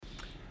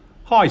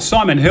Hi,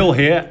 Simon Hill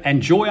here.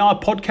 Enjoy our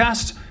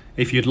podcast?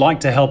 If you'd like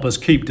to help us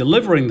keep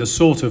delivering the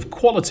sort of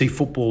quality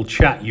football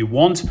chat you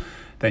want,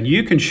 then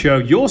you can show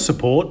your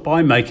support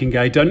by making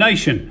a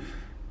donation.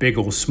 Big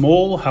or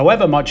small,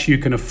 however much you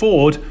can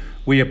afford,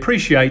 we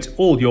appreciate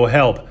all your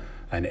help,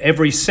 and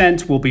every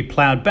cent will be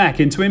ploughed back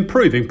into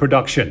improving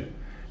production.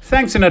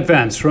 Thanks in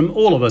advance from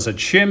all of us at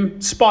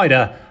Shim,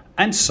 Spider,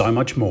 and so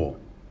much more.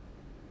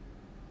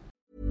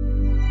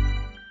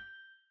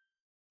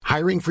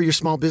 Hiring for your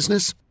small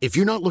business? If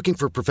you're not looking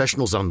for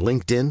professionals on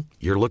LinkedIn,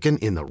 you're looking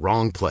in the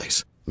wrong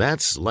place.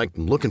 That's like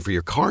looking for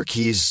your car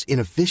keys in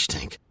a fish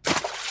tank.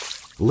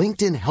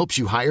 LinkedIn helps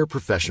you hire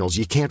professionals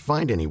you can't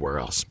find anywhere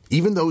else,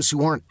 even those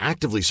who aren't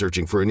actively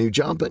searching for a new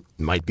job but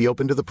might be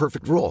open to the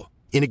perfect role.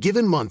 In a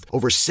given month,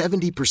 over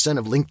 70%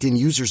 of LinkedIn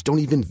users don't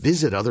even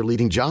visit other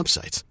leading job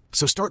sites.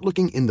 So start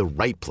looking in the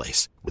right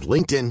place. With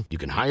LinkedIn, you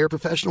can hire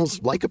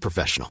professionals like a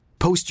professional.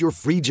 Post your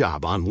free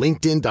job on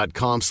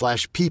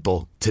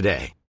linkedin.com/people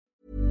today.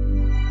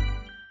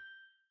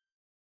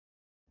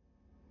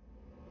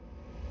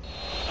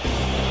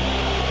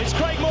 It's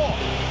Craig Moore.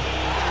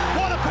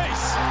 What a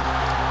piece.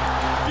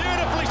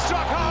 Beautifully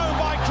struck home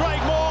by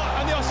Craig Moore,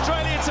 and the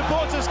Australian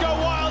supporters go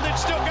wild in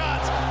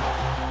Stuttgart.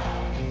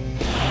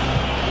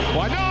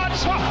 Why not?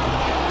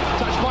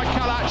 Touched by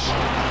Kalash.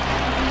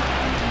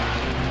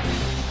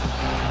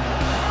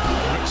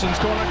 Rixon's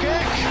corner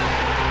kick.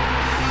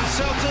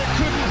 Celtic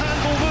couldn't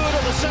handle Wood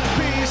at the set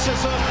piece.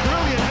 It's a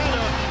brilliant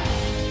header.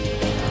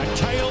 And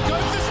Kale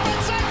goes to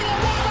spectacular.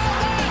 What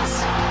about that?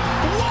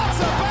 What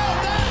about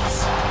that?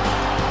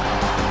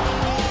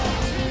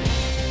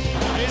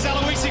 Here's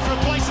Aloisi for a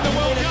place in the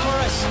World Cup.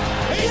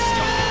 He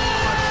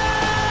scored!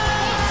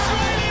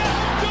 Australia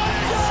got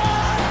it!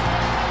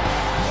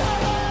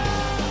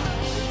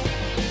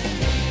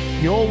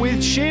 You're with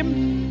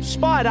Shim,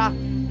 Spider,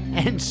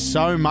 and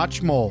so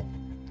much more.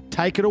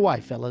 Take it away,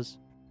 fellas.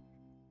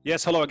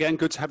 Yes, hello again.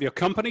 Good to have your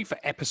company for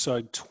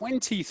episode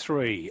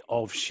 23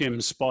 of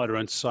Shim, Spider,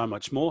 and so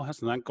much more.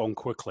 Hasn't that gone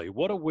quickly?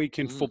 What a week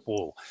in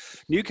football.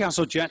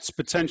 Newcastle Jets'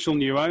 potential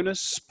new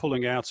owners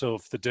pulling out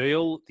of the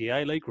deal. The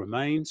A-League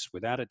remains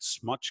without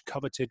its much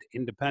coveted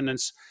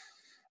independence.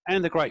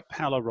 And the great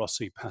Paolo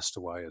Rossi passed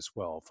away as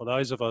well. For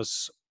those of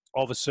us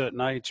of a certain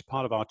age,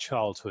 part of our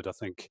childhood, I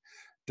think,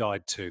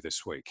 died too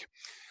this week.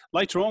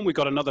 Later on, we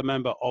got another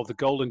member of the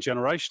Golden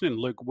Generation in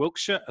Luke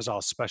Wilkshire as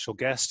our special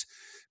guest.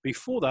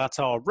 Before that,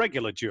 our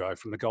regular duo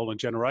from the Golden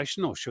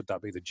Generation, or should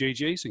that be the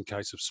GGs in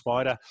case of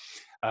Spider,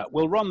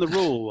 will run the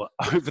rule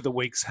over the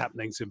week's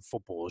happenings in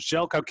football.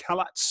 Željko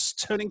Kalac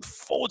turning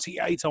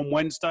 48 on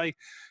Wednesday.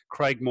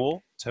 Craig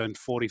Moore turned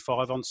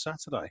 45 on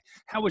Saturday.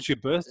 How was your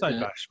birthday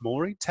bash,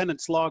 Maury?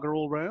 Tennent's lager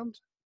all round?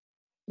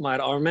 Mate,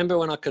 I remember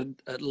when I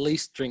could at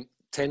least drink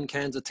 10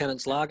 cans of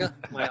Tennent's lager.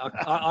 Mate,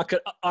 I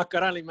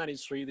could only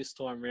manage 3 this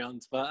time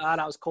round. But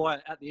that was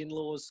quiet at the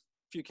in-laws,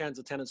 a few cans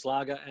of Tennent's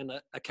lager and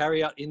a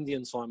carry-out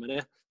Indian, Simon,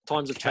 there.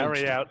 Times have changed.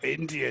 Carry-out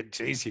Indian.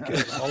 Jeez, you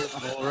get old,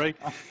 Maury.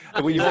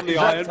 Were you on the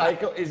iron?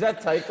 Is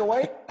that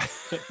takeaway?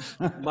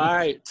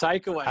 Mate,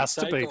 takeaway. Has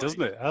to be,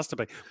 doesn't it? Has to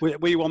be.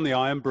 Were you on the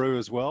iron brew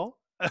as well?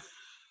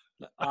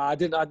 I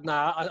didn't.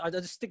 I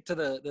just stick to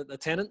the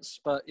Tennents,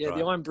 but yeah, right.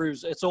 The Iron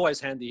Brews. It's always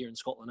handy here in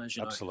Scotland, as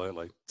you know.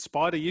 Absolutely.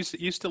 Spider, you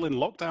still in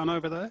lockdown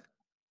over there?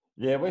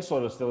 Yeah, we're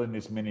sort of still in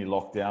this mini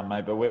lockdown,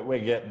 mate. But we're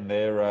getting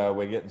there.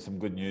 We're getting some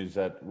good news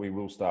that we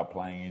will start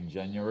playing in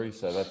January,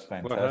 so that's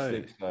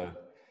fantastic. Well,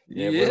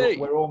 hey.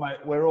 So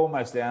we're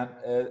almost down.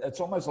 It's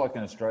almost like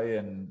an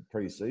Australian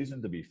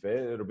pre-season. To be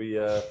fair, it'll be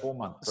a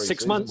 4-month pre-season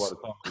 6 months by the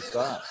time we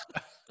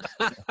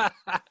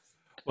start.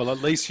 Well, at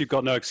least you've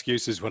got no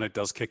excuses when it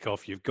does kick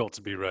off. You've got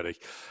to be ready.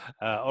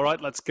 All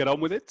right, let's get on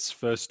with it.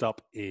 First up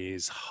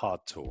is Hard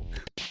Talk.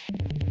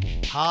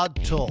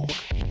 Hard Talk.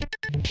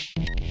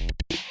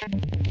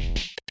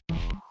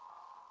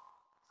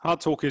 Hard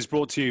Talk is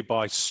brought to you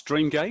by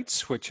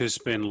Streamgate, which has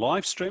been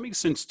live streaming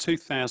since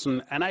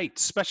 2008,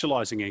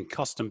 specialising in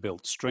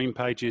custom-built stream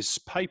pages,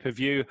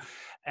 pay-per-view,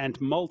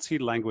 and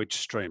multi-language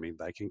streaming.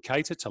 They can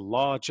cater to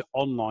large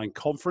online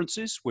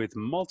conferences with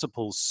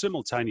multiple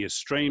simultaneous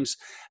streams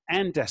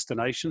and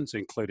destinations,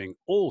 including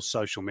all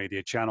social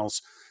media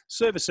channels,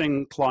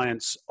 servicing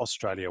clients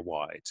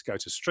Australia-wide. Go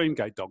to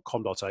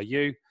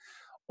streamgate.com.au,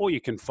 or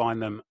you can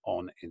find them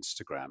on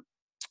Instagram.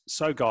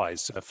 So,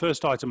 guys,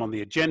 first item on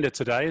the agenda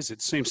today, as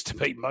it seems to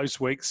be most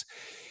weeks,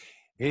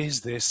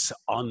 is this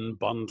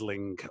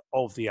unbundling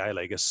of the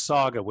A-League, a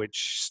saga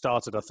which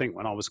started, I think,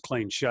 when I was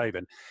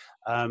clean-shaven.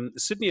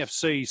 Sydney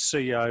FC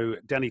CEO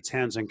Danny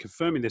Townsend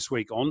confirming this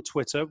week on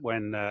Twitter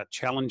when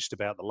challenged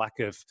about the lack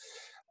of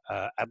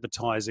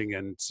advertising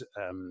and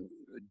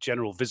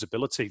general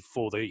visibility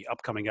for the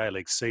upcoming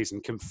A-League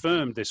season,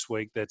 confirmed this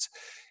week that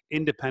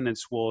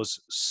independence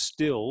was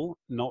still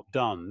not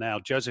done. Now,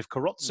 Joseph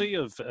Carozzi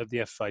of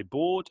the FA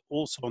board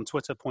also on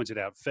Twitter pointed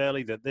out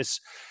fairly that this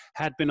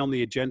had been on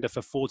the agenda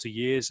for 40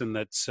 years and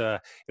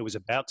that it was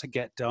about to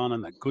get done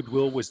and that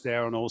goodwill was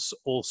there on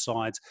all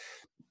sides.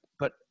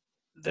 But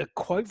the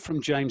quote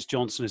from James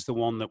Johnson is the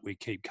one that we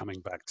keep coming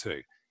back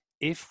to.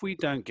 If we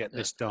don't get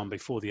this done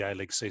before the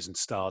A-League season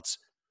starts,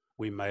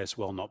 we may as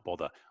well not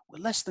bother. We're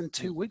less than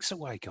 2 weeks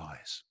away,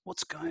 guys.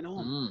 What's going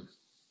on?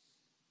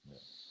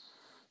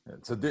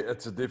 It's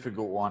a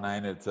difficult one,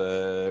 ain't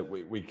it?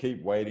 We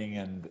keep waiting,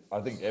 and I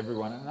think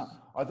everyone, and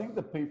I think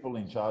the people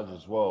in charge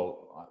as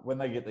well, when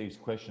they get these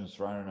questions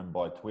thrown at them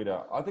by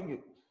Twitter, I think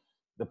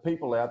the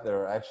people out there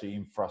are actually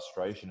in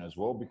frustration as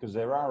well, because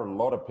there are a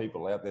lot of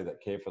people out there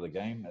that care for the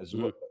game as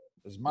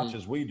much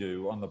as we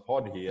do on the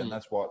pod here, and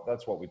that's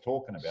what we're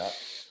talking about.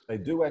 They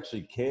do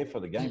actually care for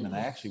the game, and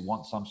they actually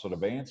want some sort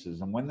of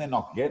answers. And when they're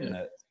not getting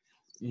it,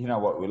 you know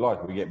what we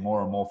like. We get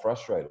more and more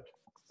frustrated.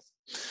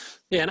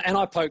 Yeah, and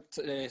I poked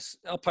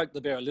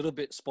the bear a little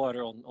bit,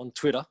 Spider, on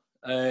Twitter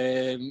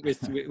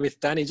with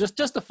Danny,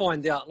 just to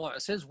find out, like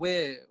it says,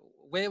 where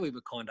we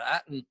were kind of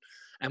at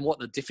and what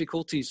the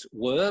difficulties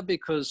were,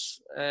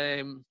 because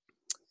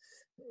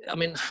I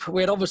mean,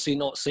 we'd obviously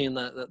not seen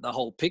the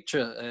whole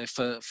picture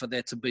for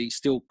there to be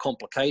still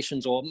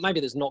complications, or maybe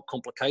there's not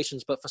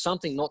complications, but for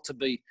something not to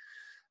be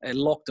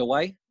locked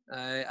away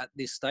at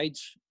this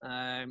stage.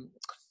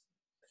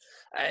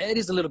 It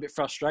is a little bit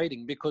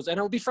frustrating, and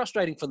it'll be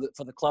frustrating for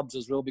the clubs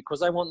as well,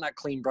 because they want that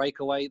clean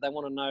breakaway. They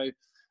want to know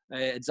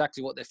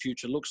exactly what their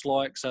future looks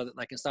like, so that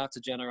they can start to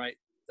generate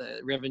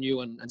revenue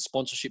and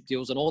sponsorship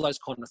deals and all those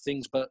kind of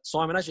things. But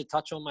Simon, as you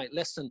touch on, mate,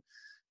 less than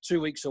 2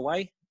 weeks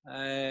away.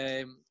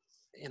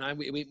 You know,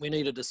 we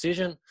need a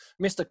decision.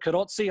 Mr.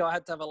 Carozzi, I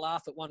had to have a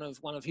laugh at one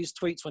of his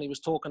tweets when he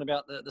was talking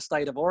about the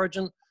state of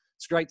origin.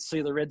 It's great to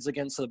see the Reds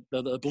against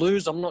the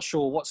Blues. I'm not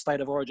sure what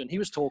state of origin he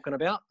was talking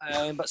about,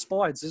 but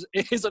Spides,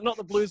 is it not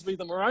the Blues v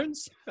the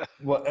Maroons?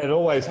 Well, it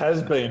always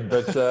has been,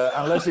 but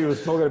unless he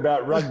was talking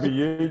about rugby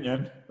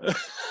union.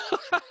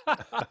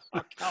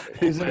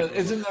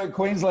 Isn't the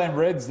Queensland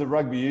Reds the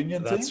rugby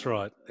union team? That's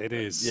right, it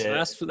is.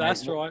 Yeah,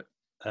 that's right.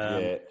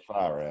 Yeah,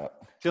 far out.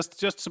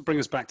 Just to bring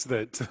us back to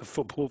the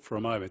football for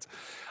a moment,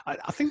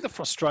 I think the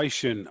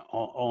frustration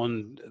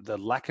on the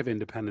lack of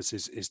independence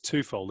is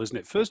twofold, isn't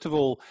it? First of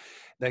all,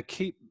 they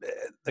keep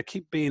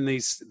being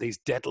these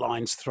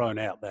deadlines thrown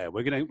out there.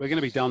 We're going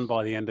to be done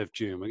by the end of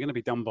June. We're going to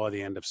be done by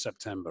the end of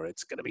September.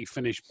 It's going to be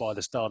finished by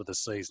the start of the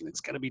season.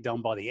 It's going to be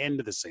done by the end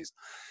of the season.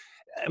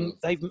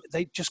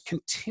 They just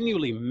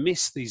continually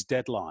miss these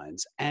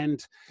deadlines,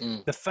 and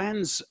the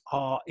fans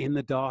are in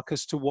the dark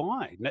as to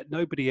why.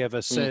 Nobody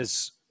ever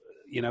says,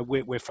 you know,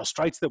 we're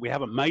frustrated that we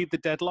haven't made the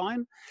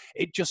deadline.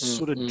 It just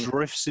sort of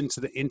drifts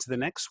into the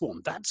next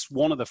one. That's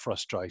one of the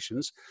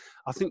frustrations.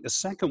 I think the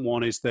second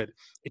one is that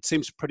it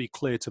seems pretty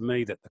clear to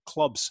me that the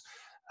clubs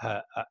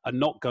are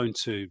not going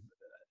to,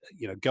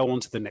 you know, go on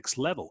to the next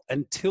level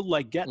until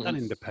they get that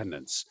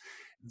independence.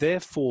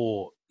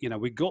 Therefore, you know,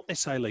 we got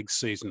this A-League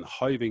season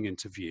hoving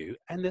into view,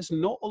 and there's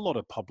not a lot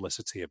of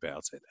publicity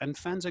about it. And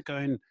fans are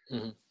going,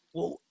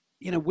 well,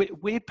 you know,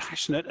 we're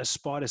passionate, as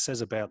Spider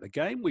says, about the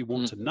game. We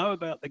want to know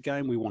about the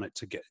game. We want it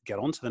to get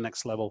on to the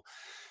next level.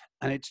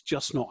 And it's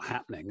just not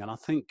happening. And I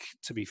think,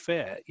 to be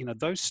fair, you know,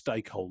 those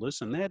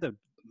stakeholders, and they're the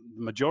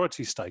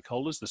majority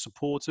stakeholders, the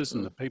supporters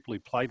and the people who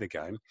play the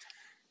game,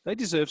 they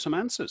deserve some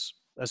answers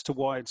as to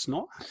why it's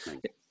not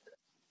happening.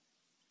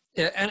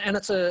 Yeah, and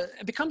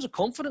it becomes a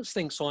confidence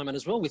thing, Simon,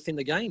 as well within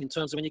the game, in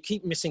terms of when you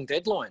keep missing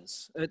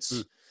deadlines.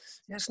 It's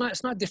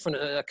no different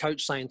a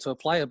coach saying to a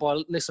player,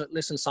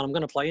 listen, son, I'm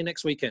going to play you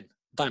next weekend.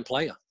 Don't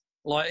play you.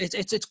 Like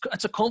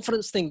it's a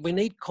confidence thing. We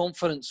need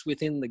confidence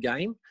within the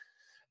game,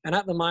 and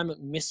at the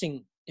moment,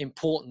 missing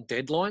important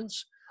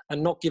deadlines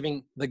and not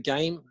giving the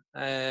game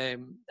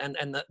and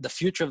the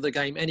future of the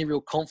game any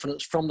real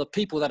confidence from the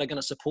people that are going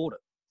to support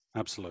it.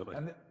 Absolutely.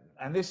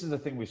 And this is the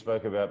thing we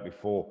spoke about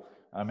before.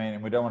 I mean,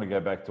 and we don't want to go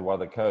back to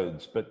other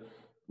codes, but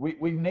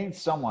we need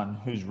someone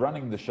who's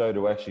running the show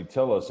to actually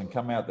tell us and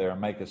come out there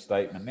and make a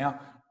statement. Now,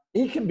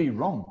 he can be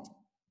wrong.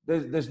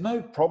 There's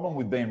no problem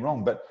with being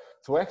wrong, but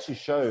to actually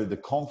show the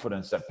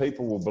confidence that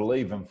people will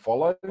believe and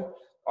follow,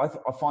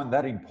 I find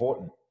that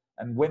important.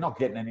 And we're not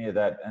getting any of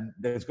that. And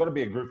there's got to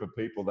be a group of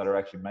people that are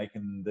actually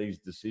making these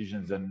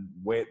decisions, and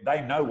where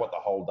they know what the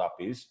hold up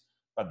is,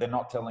 but they're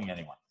not telling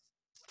anyone.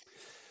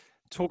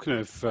 Talking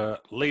of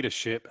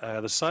leadership,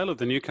 the sale of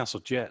the Newcastle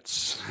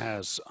Jets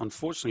has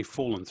unfortunately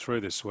fallen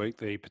through this week.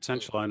 The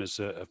potential owners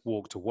have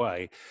walked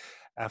away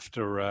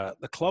after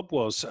the club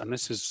was, and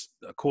this is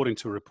according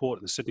to a report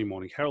in the Sydney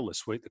Morning Herald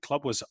this week, the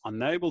club was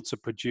unable to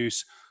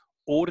produce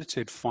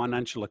audited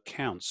financial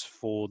accounts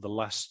for the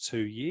last 2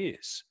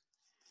 years.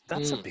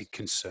 That's a big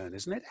concern,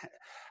 isn't it?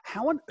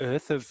 How on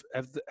earth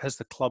has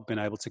the club been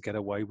able to get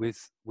away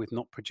with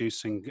not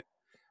producing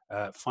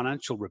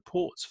financial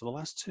reports for the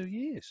last 2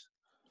 years?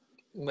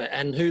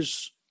 And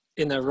who's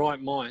in their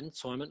right mind,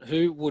 Simon,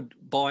 who would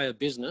buy a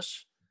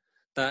business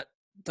that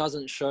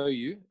doesn't show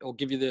you or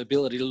give you the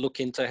ability to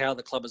look into how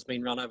the club has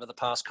been run over the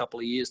past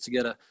couple of years to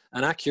get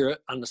an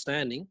accurate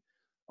understanding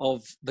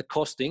of the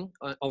costing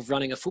of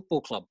running a football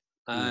club?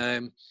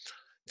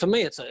 For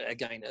me, it's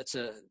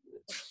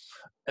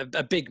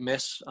a big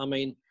mess. I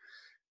mean,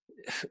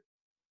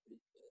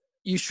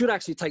 you should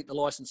actually take the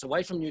license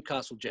away from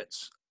Newcastle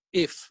Jets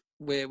if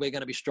we're going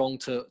to be strong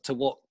to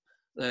what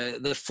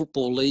the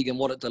Football League and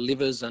what it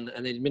delivers and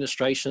the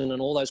administration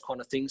and all those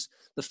kind of things.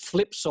 The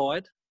flip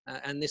side,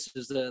 and this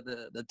is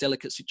the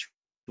delicate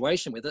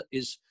situation with it,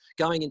 is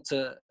going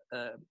into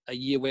a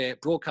year where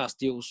broadcast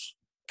deals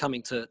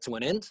coming to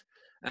an end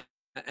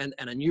and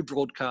a new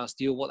broadcast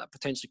deal, what that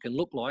potentially can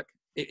look like.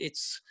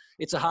 It's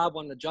a hard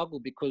one to juggle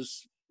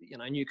because,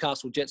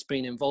 Newcastle Jets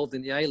being involved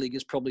in the A-League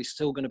is probably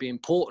still going to be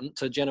important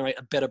to generate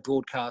a better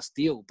broadcast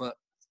deal. But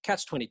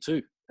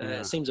catch-22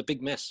 seems a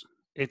big mess.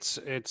 It's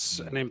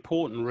an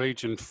important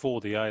region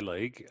for the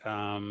A-League,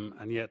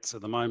 and yet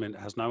at the moment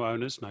has no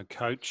owners, no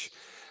coach.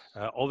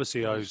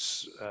 Obviously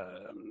owes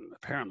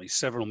apparently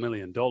several $1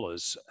 million.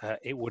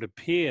 It would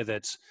appear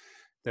that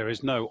there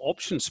is no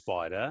option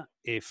spider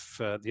if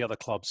the other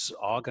clubs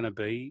are going to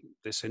be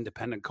this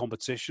independent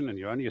competition and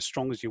you're only as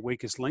strong as your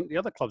weakest link. The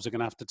other clubs are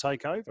going to have to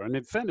take over. And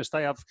in fairness,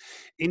 they have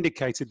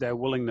indicated their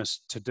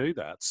willingness to do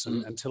that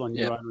until a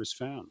new owner is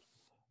found.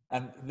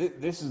 And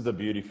this is the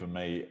beauty for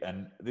me,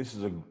 and this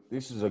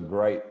is a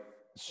great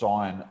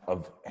sign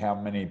of how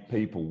many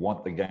people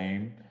want the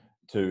game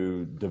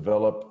to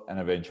develop and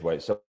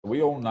eventuate. So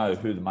we all know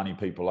who the money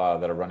people are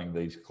that are running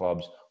these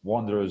clubs.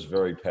 Wanderers,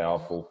 very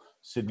powerful.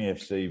 Sydney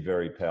FC,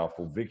 very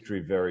powerful. Victory,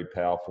 very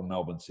powerful.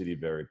 Melbourne City,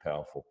 very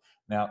powerful.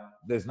 Now,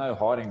 there's no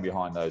hiding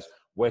behind those.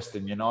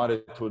 Western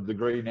United, to a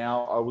degree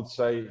now, I would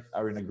say,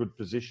 are in a good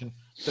position.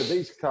 So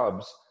these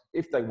clubs,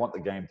 if they want the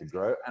game to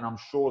grow, and I'm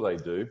sure they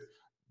do,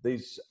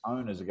 these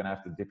owners are going to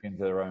have to dip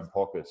into their own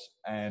pockets.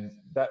 And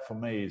that, for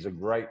me, is a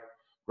great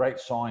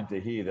sign to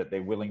hear that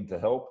they're willing to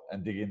help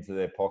and dig into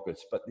their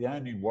pockets. But the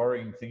only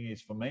worrying thing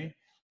is, for me,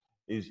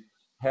 is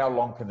how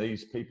long can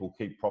these people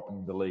keep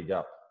propping the league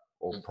up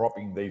or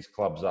propping these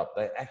clubs up?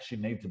 They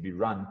actually need to be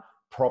run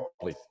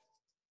properly.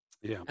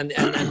 Yeah.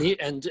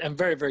 And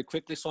very, very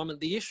quickly, Simon,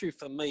 the issue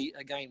for me,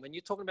 again, when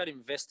you're talking about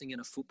investing in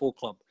a football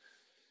club,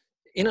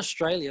 in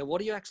Australia,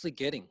 what are you actually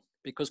getting?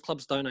 Because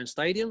clubs don't own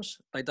stadiums,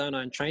 they don't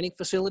own training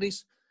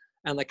facilities,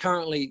 and they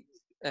currently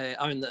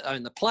own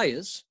the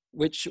players,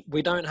 which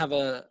we don't have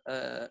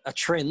a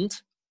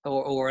trend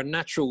or a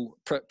natural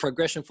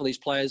progression for these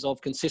players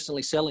of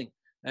consistently selling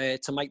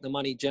to make the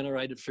money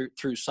generated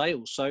through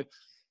sales. So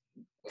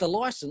the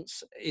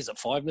license, is it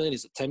 5 million?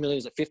 Is it 10 million?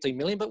 Is it 15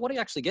 million? But what are you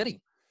actually getting?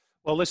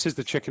 Well, this is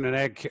the chicken and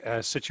egg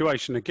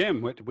situation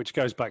again, which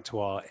goes back to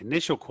our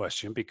initial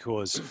question,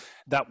 because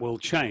that will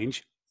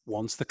change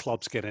once the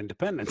clubs get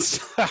independence.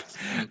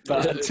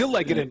 But until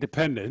they get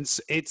independence,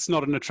 it's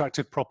not an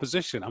attractive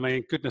proposition. I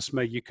mean, goodness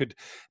me, you could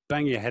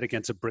bang your head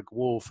against a brick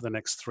wall for the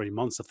next 3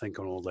 months, I think,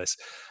 on all this.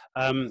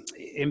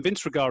 In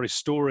Vince Rugari's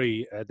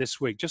story this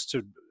week,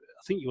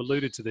 I think you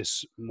alluded to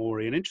this,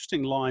 Maury, an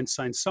interesting line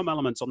saying some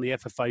elements on the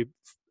FFA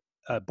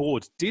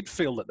board did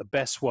feel that the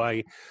best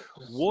way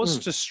was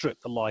to strip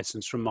the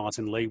license from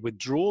Martin Lee,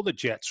 withdraw the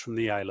Jets from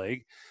the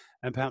A-League,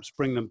 and perhaps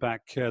bring them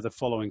back the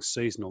following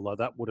season, although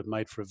that would have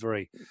made for a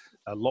very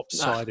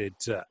lopsided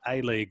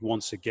A-League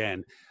once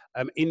again.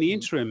 In the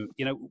interim,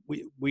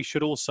 we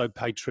should also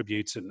pay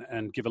tribute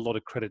and give a lot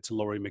of credit to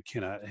Laurie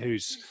McKenna,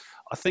 who's,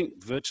 I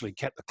think, virtually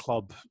kept the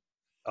club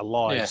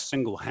alive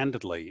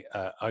single-handedly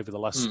over the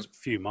last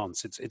few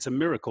months. It's a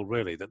miracle,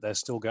 really, that they're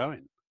still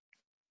going.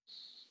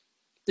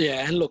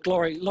 Yeah, and look,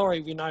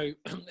 Laurie, we know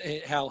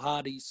how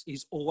hard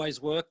he's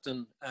always worked,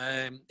 and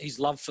his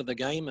love for the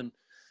game, and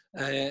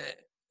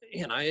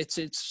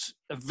it's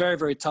a very,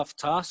 very tough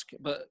task,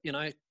 but,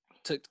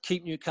 to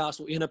keep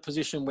Newcastle in a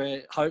position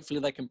where hopefully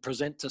they can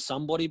present to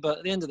somebody. But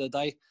at the end of the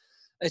day,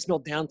 it's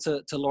not down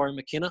to Laurie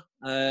McKenna.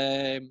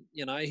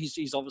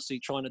 He's obviously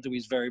trying to do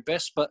his very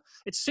best, but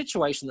it's a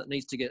situation that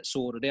needs to get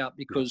sorted out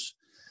because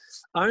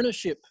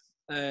ownership,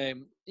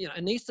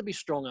 it needs to be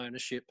strong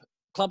ownership.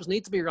 Clubs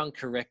need to be run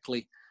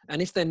correctly.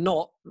 And if they're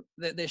not,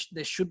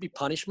 there should be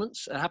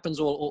punishments. It happens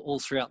all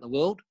throughout the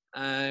world.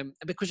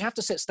 Because you have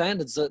to set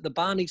standards. The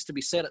bar needs to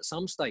be set at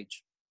some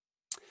stage.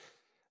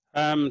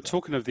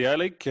 Talking of the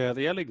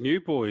A-League New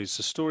Boys,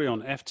 a story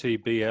on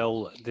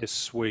FTBL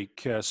this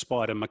week.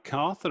 Spider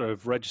MacArthur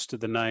have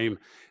registered the name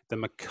the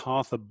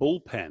MacArthur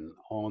Bullpen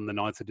on the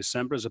 9th of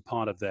December as a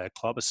part of their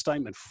club. A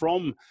statement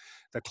from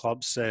the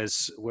club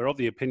says, we're of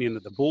the opinion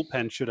that the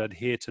Bullpen should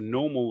adhere to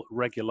normal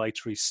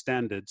regulatory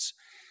standards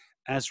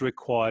as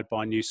required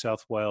by New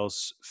South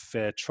Wales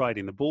fair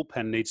trading. The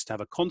Bullpen needs to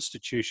have a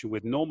constitution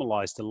with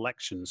normalised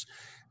elections,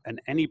 and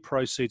any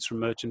proceeds from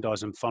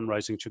merchandise and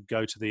fundraising should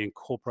go to the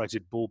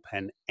incorporated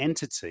Bullpen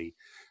entity,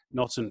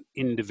 not an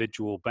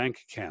individual bank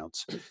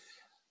account.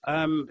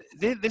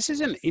 This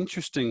is an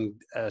interesting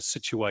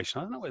situation.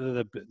 I don't know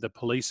whether the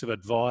police have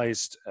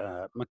advised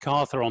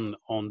MacArthur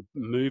on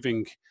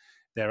moving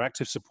their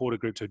active supporter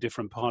group to a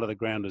different part of the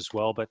ground as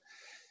well, but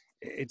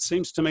it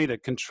seems to me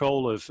that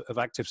control of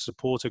active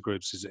supporter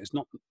groups is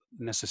not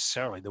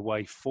necessarily the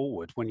way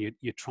forward when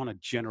you're trying to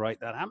generate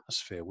that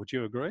atmosphere. Would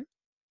you agree?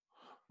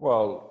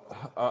 Well,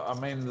 I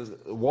mean,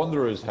 the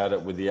Wanderers had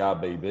it with the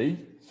RBB.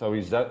 So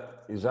is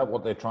that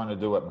what they're trying to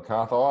do at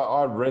MacArthur?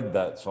 I read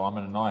that,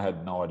 Simon, and I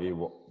had no idea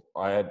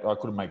I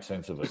couldn't make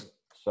sense of it.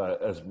 So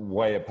that's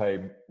way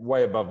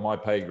above my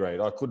pay grade.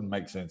 I couldn't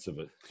make sense of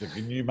it. So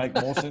can you make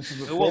more sense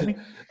of it for me?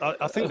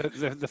 I think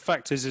that the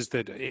fact is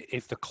that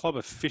if the club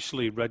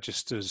officially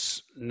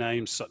registers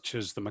names such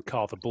as the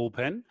MacArthur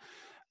Bullpen,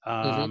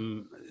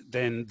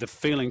 then the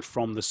feeling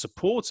from the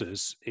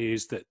supporters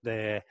is that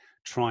they're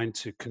trying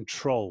to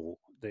control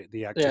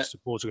the active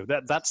supporter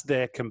group. That's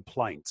their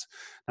complaint.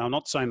 Now, I'm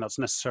not saying that's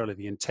necessarily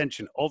the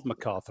intention of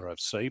MacArthur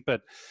FC,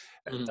 but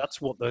that's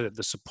what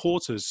the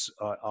supporters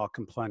are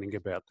complaining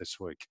about this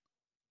week.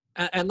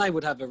 And they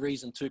would have a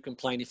reason to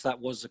complain if that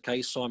was the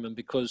case, Simon,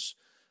 because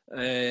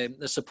the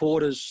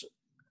supporters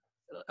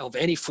of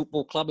any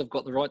football club have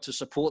got the right to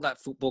support that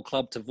football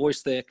club, to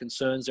voice their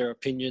concerns, their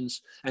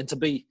opinions, and to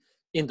be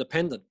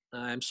independent.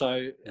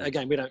 So,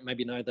 again, we don't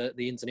maybe know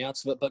the ins and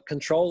outs of it, but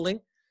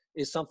controlling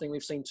is something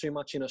we've seen too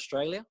much in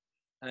Australia.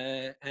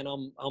 And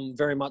I'm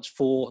very much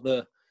for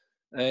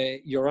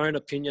your own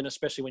opinion,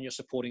 especially when you're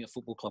supporting a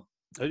football club.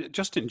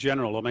 Just in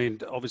general, I mean,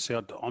 obviously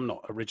I'm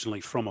not originally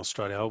from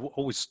Australia. I've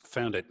always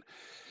found it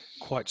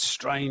quite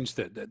strange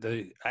that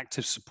the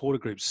active supporter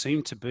groups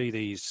seem to be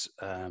these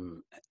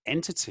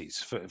entities.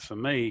 For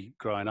me,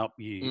 growing up,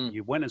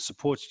 you went and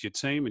supported your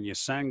team and you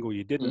sang or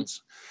you didn't.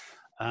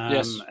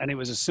 And it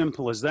was as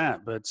simple as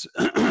that, but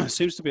it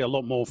seems to be a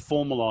lot more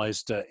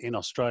formalised in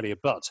Australia.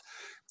 But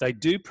they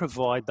do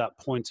provide that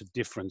point of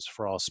difference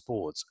for our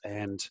sports,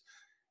 and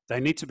they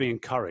need to be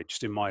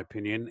encouraged, in my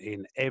opinion,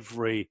 in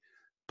every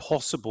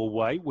possible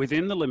way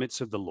within the limits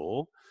of the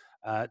law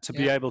to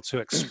be able to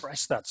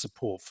express that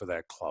support for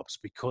their clubs,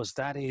 because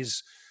that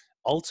is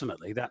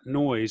ultimately that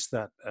noise,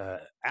 that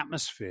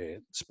atmosphere,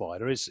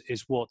 Spider,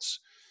 is what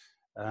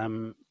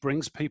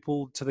brings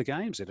people to the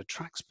games. It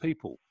attracts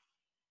people.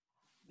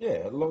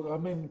 Yeah, look, I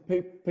mean,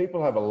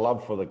 people have a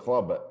love for the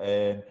club,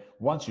 and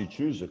once you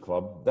choose a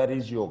club, that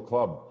is your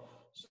club.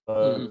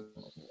 So,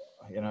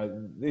 you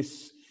know,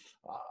 this,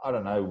 I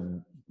don't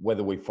know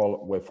whether we're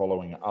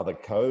following other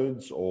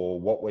codes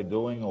or what we're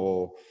doing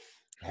or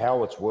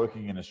how it's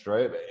working in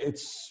Australia.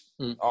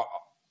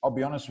 I'll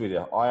be honest with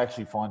you, I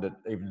actually find it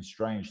even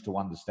strange to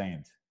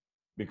understand,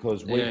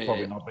 because we've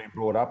probably not been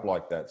brought up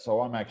like that.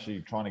 So I'm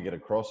actually trying to get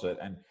across it,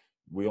 and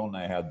we all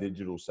know how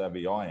digital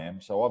savvy I am.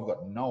 So I've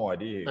got no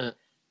idea.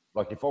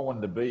 Like, if I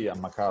wanted to be a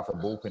MacArthur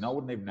Bullpen, I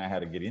wouldn't even know how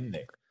to get in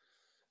there.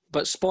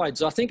 But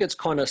Spides, I think it's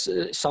kind of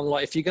something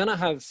like, if you're going to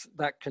have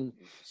that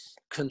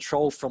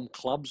control from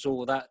clubs,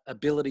 or that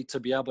ability to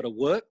be able to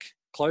work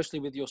closely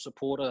with your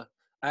supporter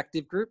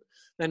active group,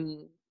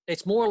 then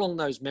it's more along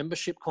those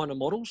membership kind of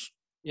models.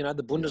 You know,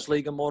 the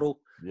Bundesliga model,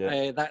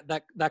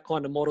 that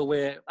kind of model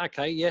where,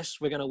 okay, yes,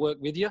 we're going to work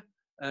with you,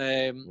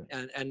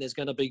 and there's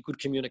going to be good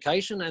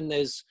communication, and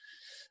there's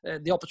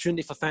the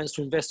opportunity for fans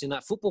to invest in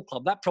that football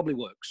club. That probably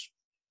works.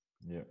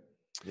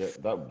 Yeah,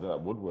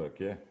 that would work.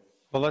 Yeah.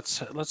 Well,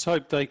 let's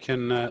hope they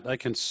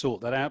can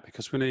sort that out,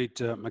 because we need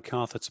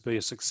MacArthur to be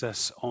a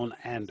success on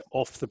and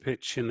off the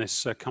pitch in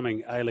this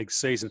coming A-League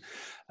season.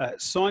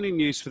 Signing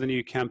news for the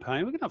new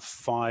campaign: we're going to have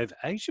 5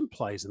 Asian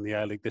players in the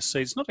A-League this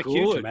season. Not a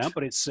huge amount,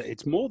 but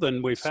it's more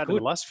than we've had in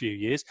the last few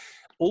years.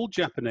 All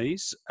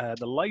Japanese.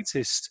 The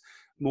latest,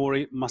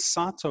 Mori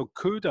Masato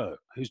Kudo,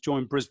 who's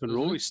joined Brisbane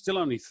Roar. He's still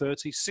only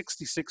 30,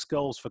 66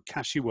 goals for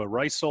Kashiwa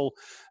Reysol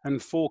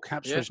and 4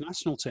 caps for his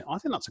national team. I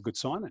think that's a good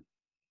signing.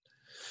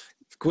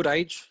 Good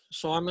age,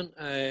 Simon.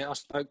 I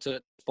spoke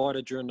to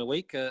Spider during the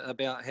week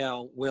about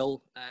how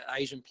well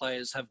Asian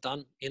players have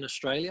done in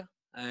Australia,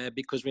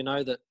 because we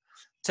know that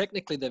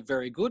technically they're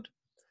very good.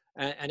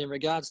 And in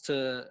regards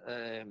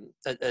to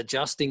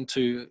adjusting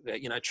to,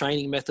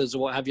 training methods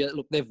or what have you,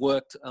 look, they've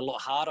worked a lot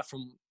harder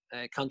from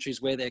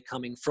countries where they're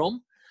coming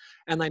from,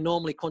 and they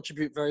normally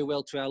contribute very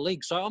well to our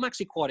league. So I'm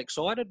actually quite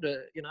excited.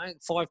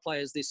 5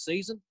 players this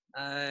season.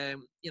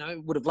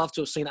 Would have loved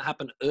to have seen it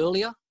happen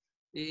earlier,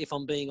 if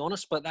I'm being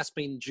honest, but that's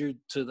been due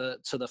to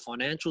the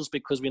financials,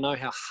 because we know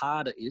how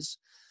hard it is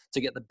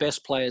to get the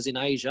best players in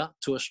Asia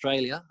to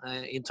Australia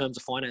in terms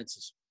of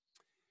finances.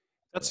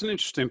 That's an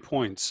interesting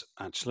point,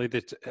 actually.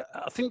 That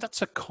I think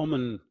that's a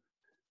common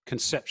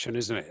conception,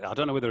 isn't it? I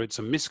don't know whether it's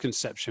a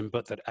misconception,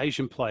 but that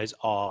Asian players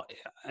are,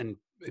 in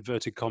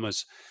inverted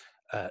commas,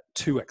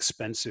 too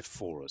expensive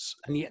for us.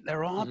 And yet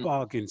there are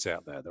bargains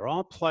out there. There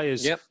are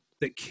players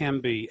that can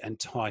be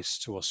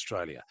enticed to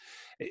Australia.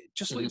 It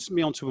just leads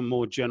me on to a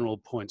more general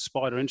point.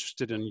 Spider,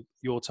 interested in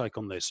your take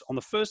on this. On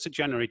the 1st of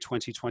January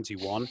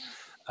 2021,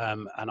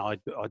 and I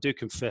do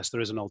confess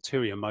there is an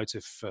ulterior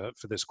motive for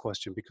this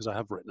question, because I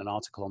have written an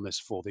article on this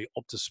for the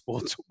Optus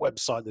Sport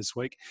website this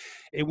week.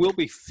 It will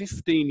be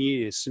 15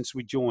 years since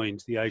we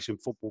joined the Asian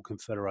Football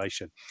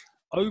Confederation.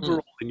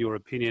 Overall, in your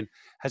opinion,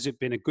 has it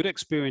been a good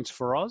experience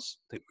for us?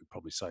 I think we'd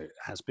probably say it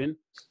has been,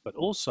 but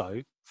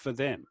also for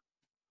them.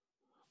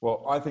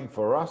 Well, I think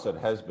for us it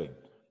has been,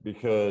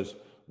 because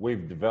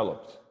we've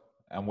developed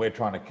and we're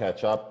trying to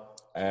catch up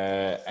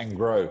and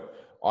grow.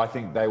 I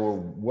think they were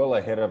well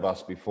ahead of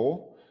us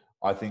before.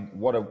 I think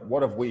what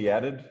have we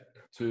added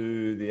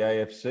to the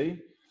AFC?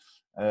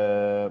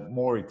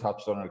 Maury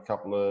touched on it a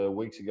couple of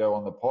weeks ago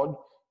on the pod,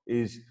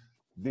 is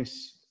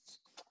this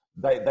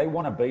they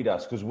want to beat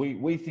us because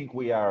we think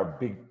we are a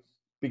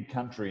big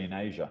country in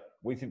Asia.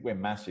 We think we're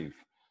massive,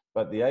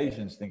 but the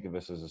Asians think of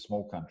us as a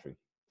small country.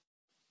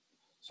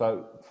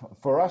 So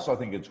for us, I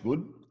think it's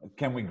good.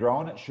 Can we grow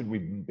on it? Should we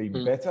be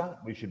better?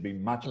 We should be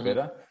much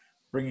better.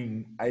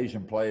 Bringing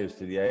Asian players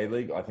to the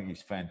A-League, I think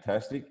is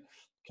fantastic.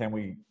 Can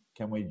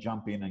we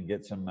jump in and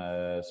get some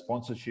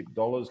sponsorship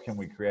dollars? Can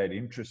we create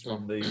interest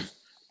from these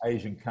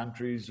Asian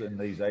countries and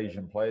these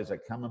Asian players that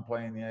come and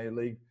play in the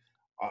A-League?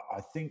 I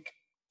think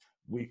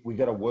we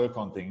got to work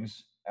on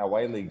things.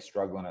 Our A-League's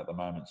struggling at the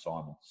moment,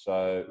 Simon.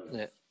 So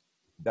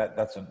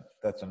that's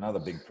another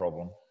big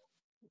problem.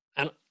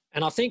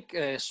 And I think,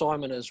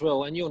 Simon, as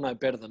well, and you'll know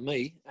better than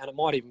me, and it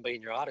might even be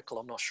in your article,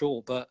 I'm not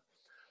sure, but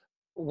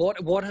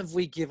what have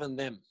we given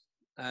them?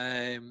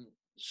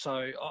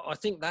 So I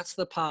think that's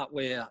the part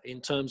where,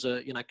 in terms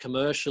of,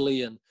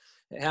 commercially and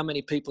how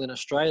many people in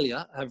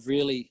Australia have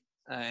really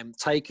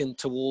taken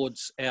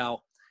towards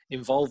our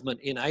involvement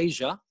in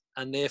Asia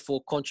and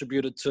therefore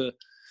contributed to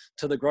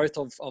the growth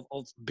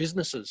of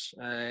businesses.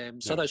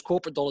 So those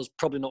corporate dollars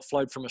probably not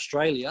flowed from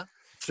Australia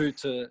through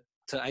to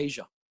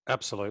Asia.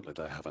 Absolutely,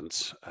 they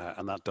haven't.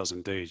 And that does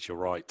indeed, you're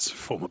right,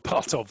 form a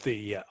part of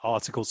the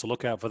article. So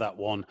look out for that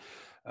one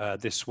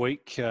this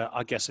week.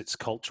 I guess it's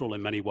cultural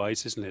in many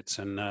ways, isn't it?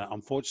 And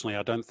unfortunately,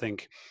 I don't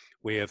think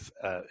we have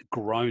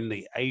grown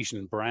the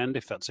Asian brand,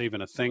 if that's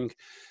even a thing,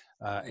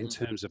 in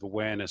terms of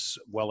awareness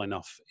well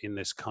enough in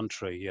this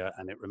country.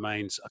 And it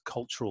remains a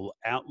cultural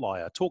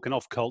outlier. Talking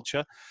of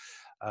culture,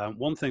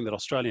 one thing that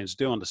Australians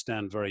do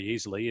understand very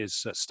easily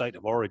is state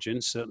of origin,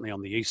 certainly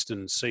on the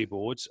eastern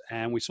seaboards.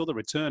 And we saw the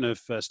return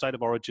of state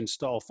of origin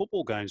style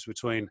football games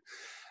between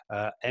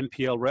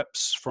NPL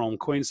reps from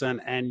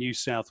Queensland and New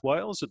South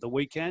Wales at the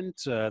weekend.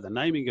 The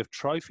naming of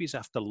trophies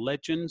after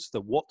legends,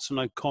 the Watson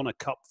O'Connor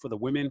Cup for the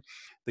women,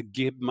 the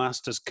Gibb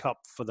Masters Cup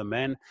for the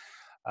men.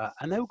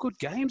 And they were good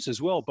games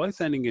as well,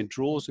 both ending in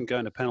draws and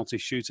going to penalty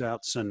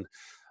shootouts, and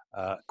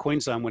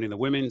Queensland winning the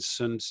women's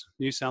and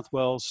New South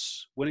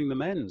Wales winning the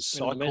men's.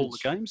 So I call the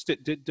games.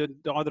 Did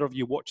either of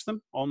you watch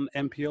them on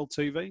NPL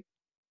TV?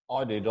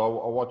 I did. I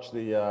watched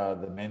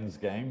the men's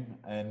game,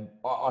 and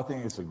I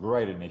think it's a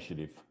great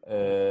initiative.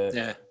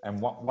 And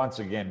once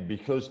again,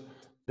 because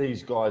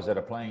these guys that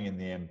are playing in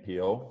the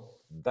NPL,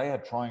 they are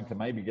trying to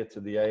maybe get to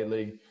the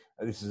A-League.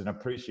 This is an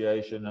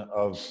appreciation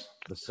of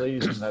the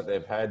season that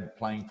they've had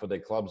playing for their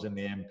clubs in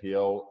the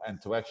NPL,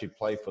 and to actually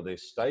play for their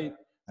state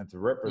and to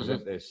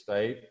represent their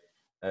state,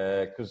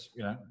 because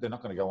they're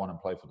not going to go on and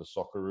play for the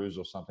Socceroos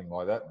or something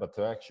like that, but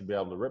to actually be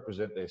able to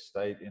represent their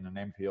state in an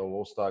NPL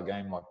All-Star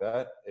game like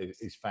that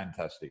is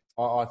fantastic.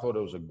 I thought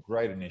it was a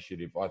great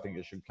initiative. I think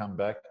it should come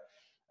back,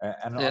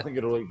 and I think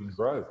it'll even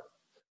grow.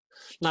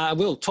 No, it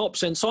will.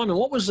 Tops. And Simon,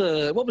 what was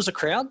the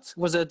crowd?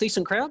 Was it a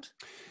decent crowd?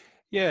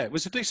 Yeah, it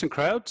was a decent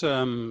crowd.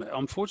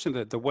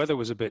 Unfortunately, the weather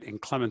was a bit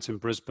inclement in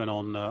Brisbane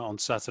on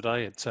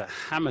Saturday. It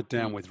hammered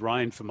down with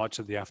rain for much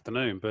of the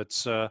afternoon. But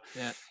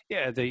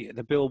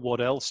the Bill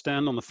Waddell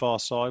stand on the far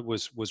side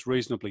was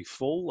reasonably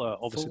full.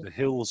 Obviously, the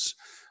hills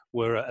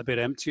were a bit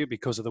emptier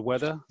because of the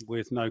weather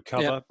with no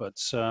cover. Yep.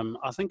 But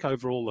I think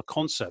overall the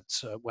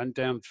concept went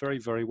down very,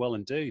 very well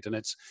indeed. And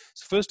it's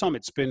the first time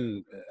it's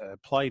been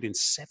played in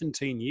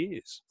 17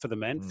 years for the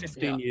men,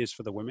 15 years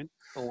for the women.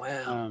 Oh,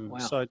 wow.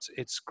 So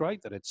it's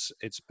great that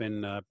it's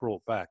been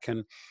brought back.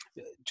 And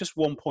just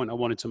one point I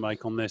wanted to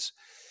make on this.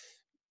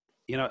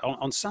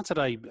 On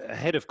Saturday,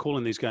 ahead of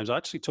calling these games, I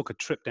actually took a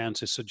trip down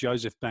to Sir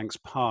Joseph Banks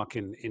Park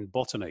in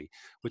Botany,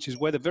 which is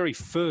where the very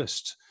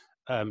first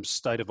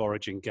state of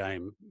origin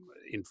game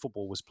in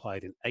football was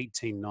played in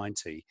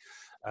 1890.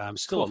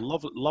 Still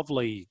a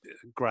lovely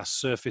grass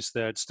surface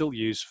there. It's still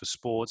used for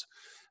sport,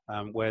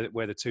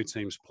 where the two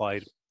teams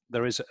played.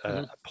 There is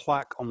a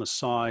plaque on the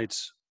side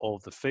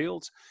of the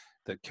field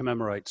that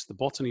commemorates the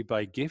Botany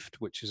Bay Gift,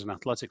 which is an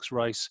athletics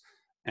race,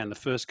 and the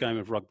first game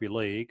of rugby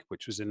league,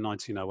 which was in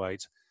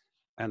 1908.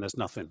 And there's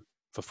nothing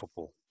for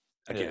football.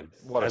 Again,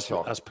 what a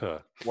shock.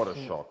 What a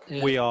shock.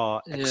 We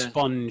are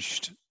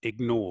expunged,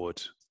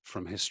 ignored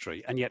from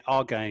history, and yet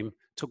our game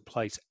took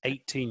place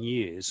 18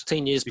 years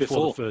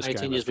before the first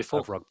game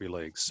of rugby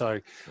league. So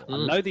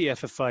I know the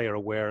FFA are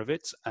aware of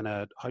it and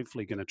are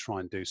hopefully going to try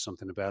and do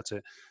something about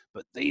it.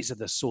 But these are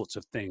the sorts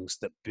of things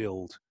that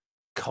build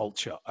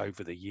culture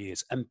over the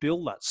years and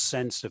build that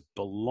sense of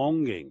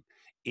belonging,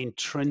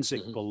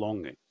 intrinsic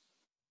belonging.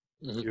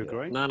 You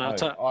agree? No,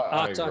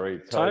 I agree.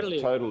 Totally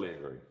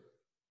agree.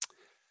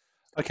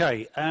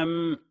 Okay.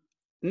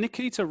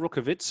 Nikita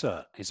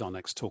Rukavytsya is our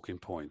next talking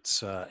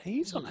point.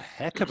 He's on a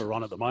heck of a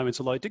run at the moment,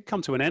 although it did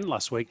come to an end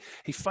last week.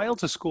 He failed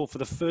to score for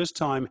the first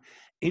time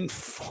in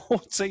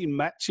 14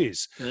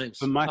 matches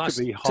for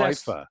Maccabi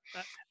Haifa.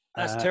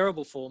 That's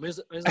terrible form,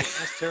 isn't it?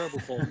 That's terrible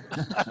form.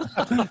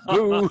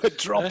 Ooh,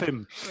 drop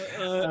him.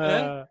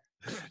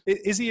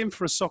 Is he in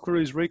for a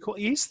Socceroos recall?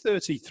 He's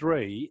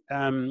 33,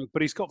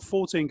 but he's got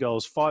 14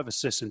 goals, 5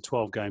 assists in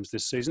 12 games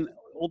this season,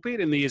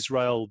 albeit in the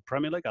Israel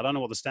Premier League. I don't know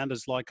what the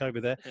standard's like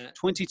over there.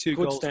 22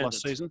 goals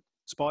last season,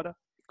 Spider.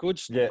 Good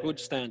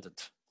standard.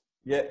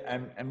 Yeah,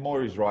 and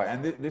Maury's right.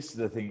 And this is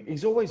the thing.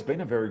 He's always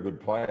been a very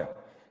good player.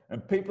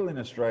 And people in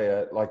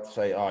Australia like to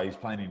say, oh, he's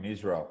playing in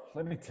Israel.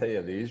 Let me tell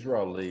you, the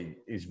Israel League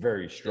is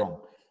very strong.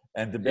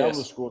 And to be able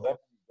to score that many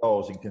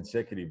goals in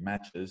consecutive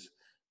matches,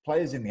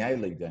 players in the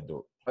A-League don't do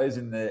it. Players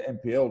in the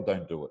NPL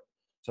don't do it.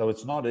 So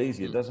it's not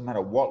easy. It doesn't matter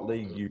what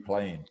league you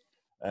play in.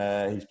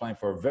 He's playing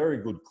for a very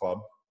good club.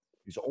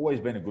 He's always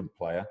been a good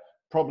player.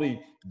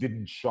 Probably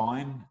didn't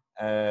shine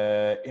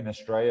in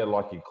Australia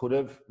like he could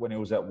have when he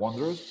was at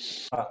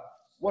Wanderers.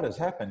 What has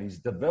happened? He's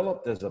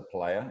developed as a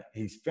player.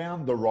 He's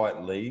found the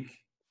right league.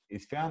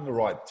 He's found the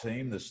right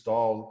team, the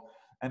style,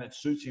 and it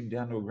suits him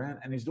down to a ground.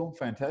 And he's doing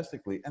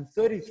fantastically. And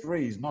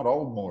 33 is not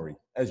old, Maury,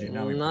 as you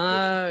know.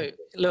 No,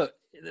 look,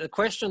 the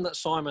question that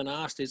Simon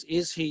asked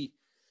is he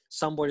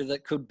somebody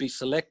that could be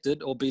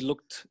selected or be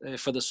looked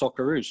for the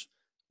Socceroos?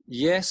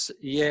 Yes,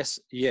 yes,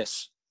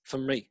 yes, for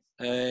me.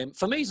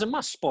 For me, he's a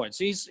must, Spides.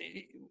 He's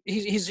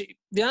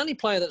the only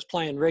player that's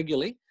playing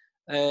regularly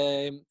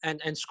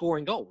and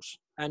scoring goals.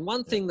 And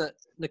one thing that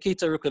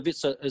Nikita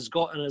Rukavica has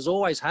got and has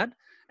always had,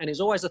 and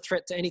is always a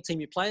threat to any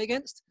team you play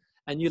against,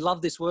 and you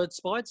love this word,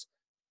 Spides,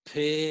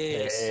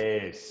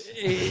 pace.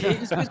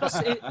 He's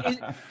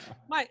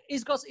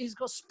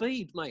got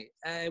speed, mate,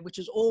 which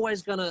is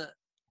always going to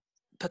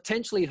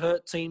potentially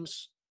hurt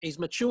teams. He's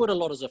matured a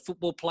lot as a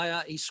football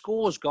player. He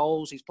scores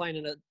goals. He's playing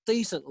in a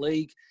decent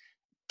league,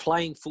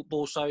 playing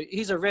football. So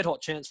he's a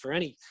red-hot chance for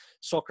any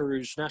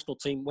Socceroos national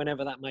team,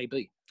 whenever that may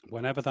be.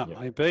 Whenever that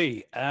may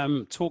be.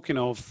 Talking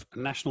of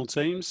national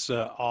teams,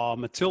 are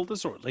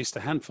Matildas, or at least a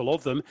handful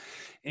of them,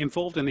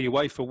 involved in the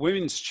UEFA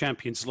Women's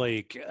Champions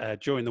League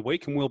during the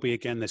week and will be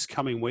again this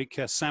coming week.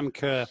 Sam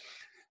Kerr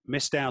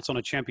missed out on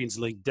a Champions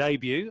League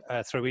debut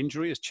through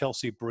injury as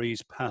Chelsea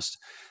breezed past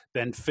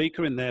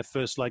Benfica in their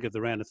first leg of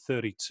the round of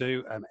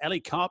 32. Ellie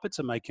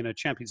Carpenter making a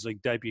Champions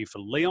League debut for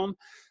Lyon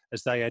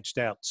as they edged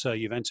out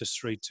Juventus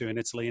 3-2 in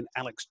Italy, and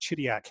Alex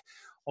Chidiac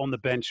on the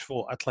bench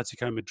for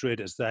Atletico Madrid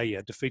as they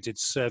defeated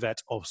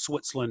Servette of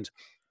Switzerland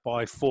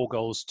by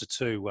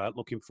 4-2.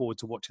 Looking forward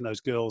to watching those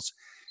girls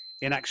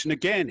in action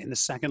again in the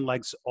second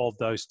legs of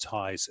those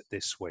ties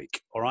this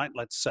week. All right,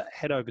 let's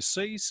head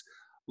overseas.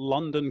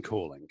 London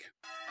calling.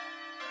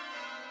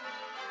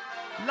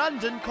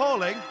 London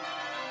calling.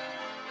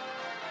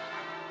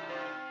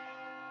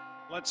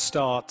 Let's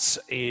start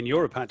in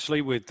Europe,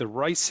 actually, with the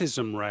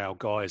racism row,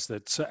 guys,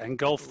 that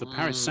engulfed the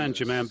Paris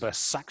Saint-Germain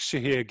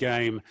Başakşehir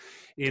game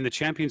in the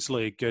Champions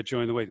League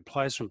during the week.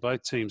 Players from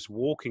both teams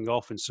walking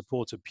off in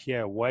support of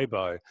Pierre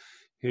Weibo,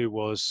 who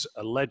was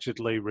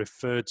allegedly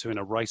referred to in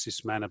a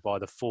racist manner by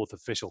the fourth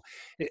official.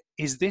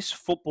 Is this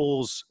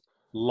football's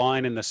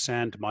line in the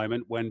sand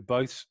moment when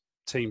both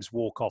teams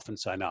walk off and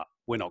say, no,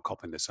 we're not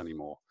copping this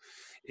anymore?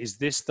 Is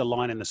this the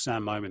line in the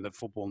sand moment that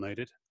football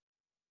needed?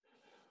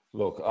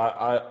 Look,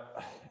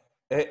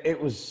 it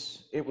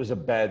was a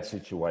bad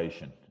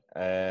situation.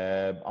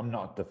 I'm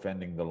not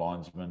defending the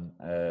linesman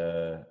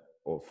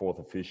or fourth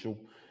official.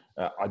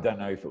 I don't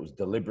know if it was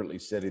deliberately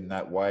said in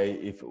that way,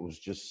 if it was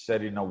just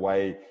said in a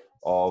way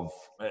of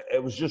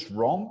it was just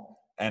wrong,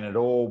 and it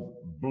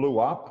all blew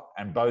up,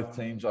 and both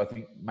teams, I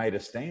think, made a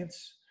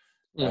stance.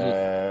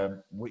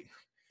 Mm-hmm.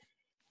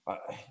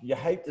 You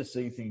hate to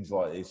see things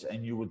like this,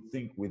 and you would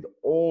think with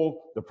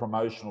all the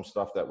promotional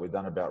stuff that we've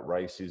done about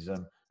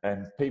racism,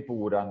 and people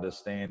would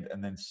understand,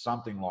 and then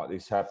something like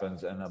this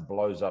happens and it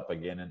blows up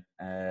again.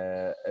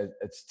 And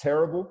it's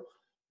terrible.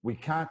 We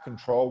can't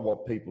control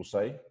what people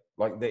say.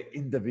 Like, they're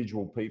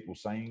individual people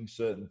saying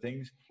certain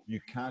things. You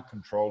can't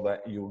control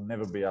that. You'll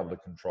never be able to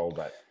control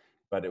that.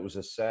 But it was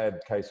a sad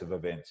case of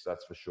events,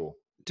 that's for sure.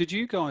 Did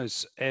you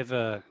guys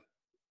ever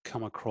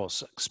come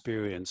across,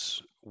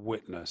 experience,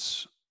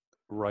 witness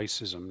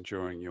racism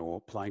during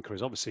your playing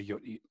careers? Obviously,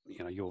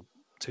 you're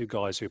two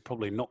guys who are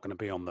probably not going to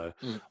be on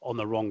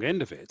the wrong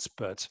end of it,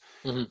 but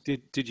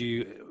did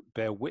you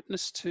bear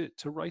witness to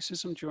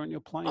racism during your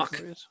playing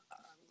careers?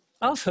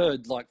 I've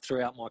heard, like,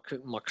 throughout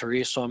my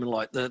career, Simon,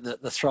 like the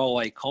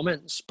throwaway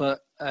comments, but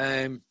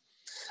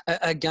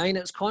again,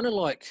 it's kind of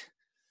like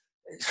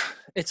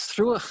it's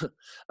through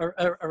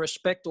a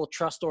respect or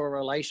trust or a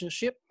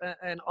relationship,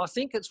 and I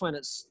think it's when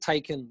it's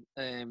taken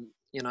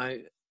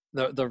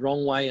the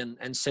wrong way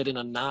and said in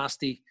a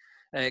nasty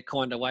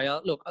kind of way.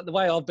 Look, the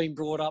way I've been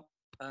brought up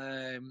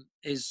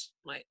is,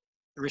 mate,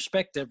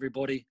 respect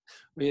everybody.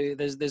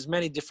 There's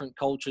many different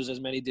cultures, there's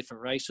many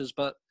different races,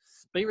 but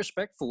be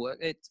respectful.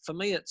 For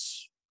me,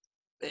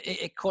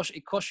 it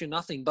costs you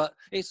nothing, but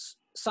it's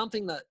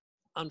something that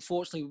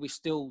unfortunately we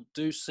still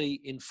do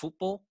see in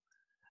football.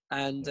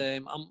 And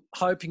I'm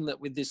hoping that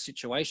with this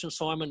situation,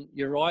 Simon,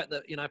 you're right,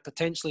 that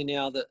potentially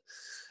now that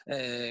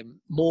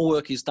more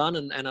work is done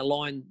and a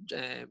line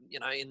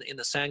in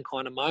the sand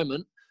kind of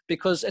moment,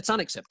 because it's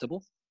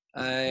unacceptable.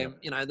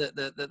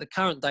 The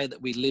current day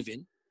that we live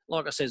in,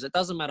 like I said, it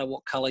doesn't matter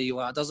what colour you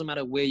are, it doesn't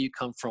matter where you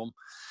come from.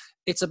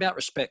 It's about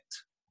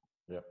respect.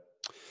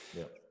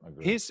 Yeah, I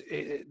agree.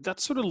 That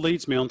sort of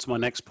leads me on to my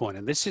next point,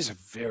 and this is a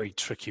very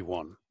tricky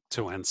one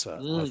to answer,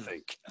 I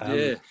think.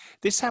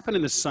 This happened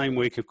in the same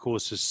week, of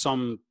course, as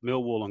some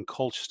Millwall and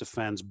Colchester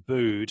fans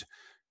booed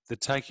the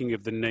taking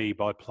of the knee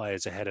by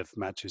players ahead of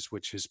matches,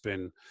 which has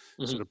been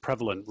sort of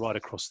prevalent right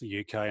across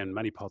the UK and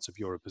many parts of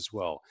Europe as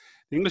well.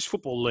 The English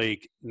Football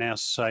League now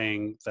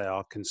saying they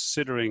are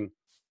considering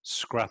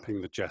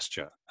scrapping the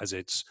gesture as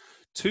it's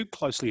too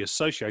closely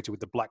associated with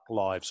the Black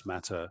Lives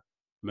Matter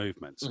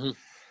movements.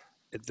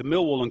 The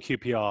Millwall and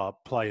QPR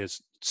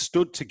players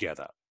stood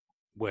together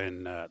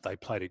when they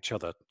played each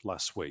other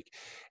last week.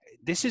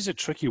 This is a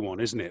tricky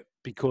one, isn't it?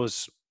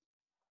 Because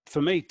for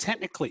me,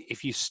 technically,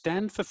 if you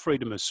stand for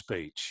freedom of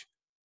speech,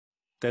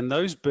 then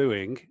those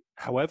booing,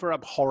 however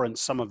abhorrent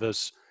some of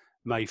us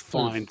may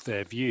find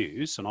their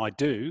views, and I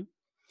do,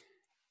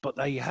 but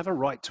they have a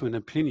right to an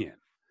opinion.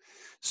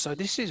 So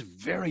this is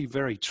very,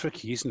 very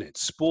tricky, isn't it?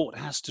 Sport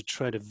has to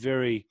tread a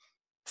very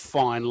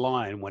fine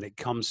line when it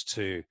comes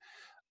to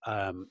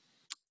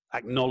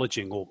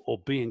acknowledging or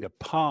being a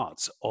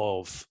part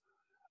of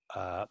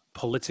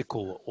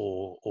political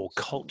or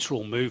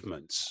cultural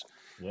movements.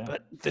 Yeah.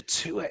 But the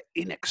two are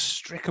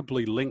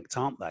inextricably linked,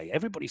 aren't they?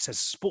 Everybody says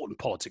sport and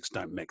politics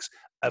don't mix.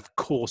 Of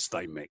course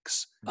they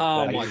mix.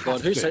 Oh, my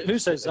God. Who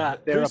says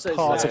that? They're a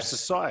part of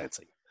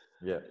society.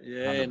 Yeah,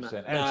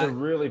 100%. And it's a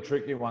really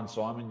tricky one,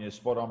 Simon. You're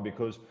spot on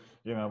because,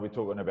 we're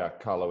talking about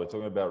colour, we're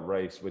talking about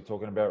race, we're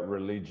talking about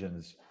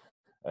religions.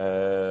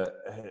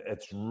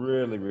 It's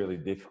really, really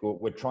difficult.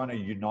 We're trying to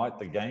unite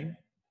the game.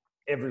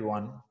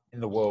 Everyone in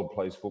the world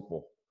plays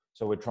football.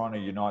 So we're trying to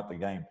unite the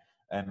game.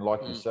 And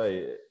like you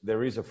say,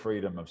 there is a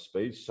freedom of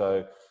speech.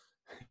 So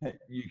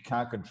you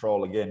can't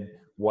control, again,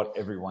 what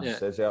everyone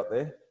says out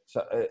there.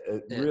 So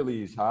it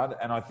really is hard.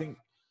 And I think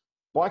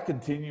by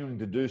continuing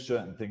to do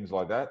certain things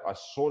like that, I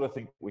sort of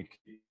think we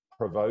keep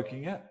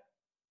provoking it.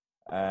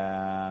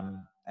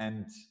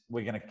 And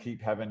we're going to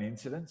keep having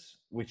incidents,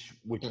 which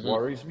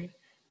worries me.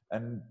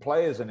 And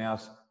players are now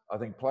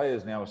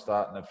are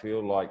starting to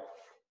feel like,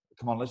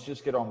 come on, let's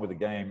just get on with the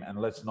game and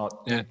let's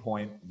not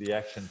point the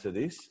action to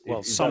this.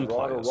 Well, some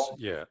players,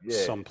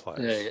 some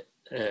players.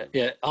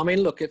 Yeah. I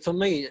mean, look, for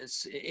me,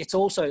 it's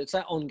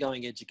that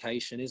ongoing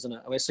education, isn't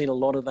it? We're seeing a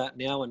lot of that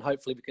now, and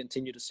hopefully we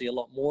continue to see a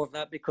lot more of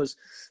that, because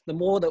the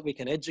more that we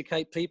can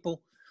educate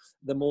people,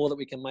 the more that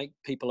we can make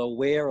people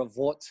aware of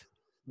what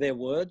their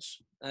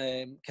words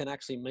can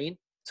actually mean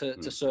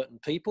to certain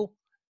people.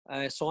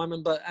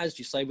 Simon, but as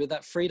you say, with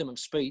that freedom of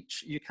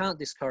speech, you can't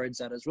discourage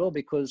that as well,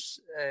 because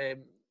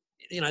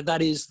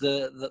that is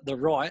the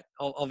right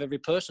of every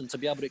person to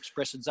be able to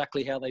express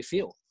exactly how they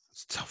feel.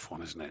 It's a tough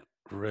one, isn't it?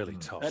 Really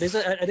tough. It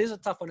is a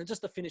tough one. And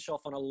just to finish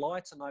off on a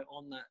lighter note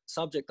on that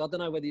subject, I don't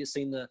know whether you've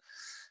seen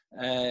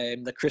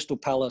the Crystal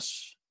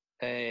Palace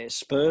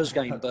Spurs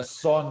game, but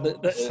Son, they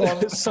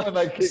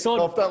kicked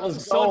off. That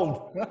was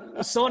gold.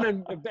 Son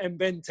and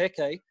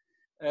Benteke.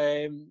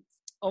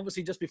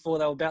 Obviously, just before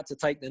they were about to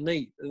take the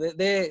knee,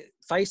 they're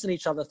facing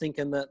each other,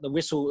 thinking that the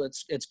whistle,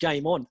 it's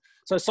game on.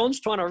 So Son's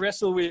trying to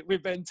wrestle with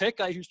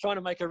Benteke, who's trying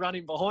to make a run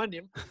in behind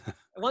him.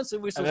 And once the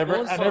whistle's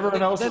gone, and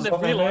everyone else is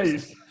on their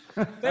knees.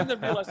 Then they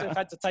realised they've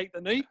had to take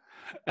the knee.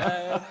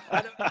 And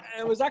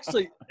it was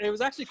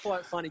actually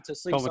quite funny to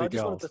see. Comedy so I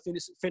just gold. wanted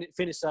to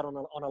finish that on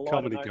a lighter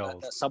Comedy note,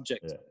 gold. that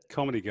subject. Yeah.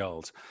 Comedy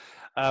gold.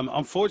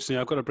 Unfortunately,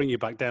 I've got to bring you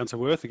back down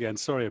to earth again.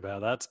 Sorry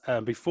about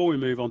that. Before we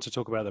move on to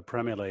talk about the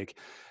Premier League,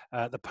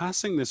 the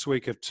passing this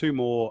week of two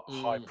more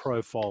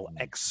high-profile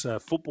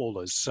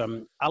ex-footballers.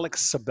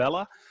 Alex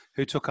Sabella,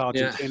 who took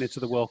Argentina to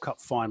the World Cup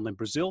final in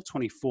Brazil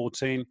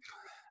 2014,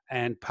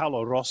 and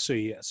Paolo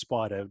Rossi,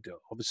 Spider,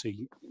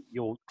 obviously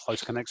your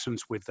close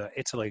connections with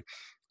Italy,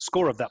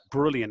 scorer of that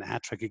brilliant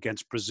hat-trick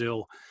against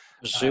Brazil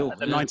at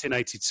the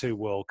 1982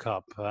 World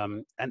Cup.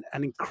 And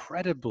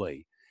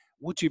incredibly,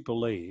 would you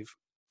believe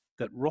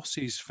that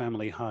Rossi's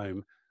family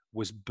home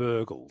was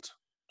burgled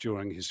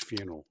during his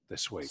funeral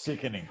this week?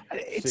 Sickening.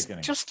 It's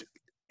just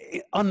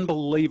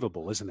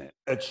unbelievable, isn't it?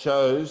 It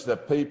shows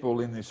that people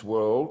in this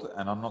world,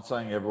 and I'm not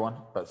saying everyone,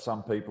 but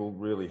some people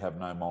really have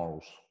no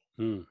morals.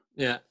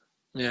 Yeah.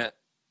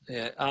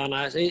 Oh,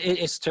 no,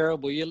 it's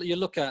terrible. You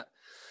look at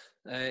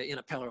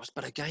Paolo Rossi,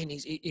 but again,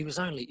 he's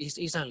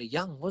only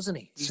young, wasn't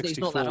he? He's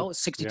not that old.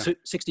 62,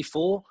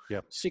 64.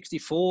 Yep.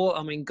 64.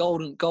 I mean,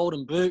 golden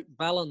boot,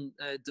 Ballon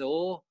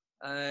d'Or.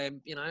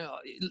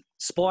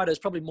 Spider's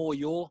probably more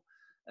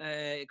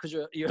because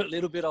you're a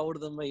little bit older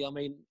than me. I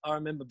mean, I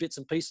remember bits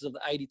and pieces of the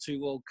 82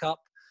 World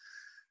Cup.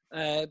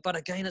 But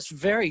again, it's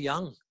very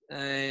young.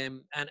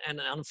 And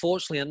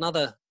unfortunately,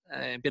 another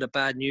bit of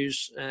bad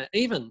news,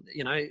 even,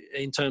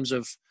 in terms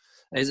of,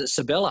 is it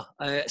Sabella,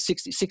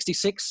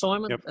 66,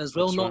 Simon, as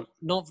well.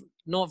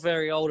 Not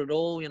very old at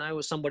all.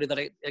 Was somebody that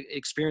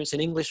experienced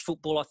in English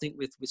football, I think,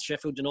 with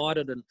Sheffield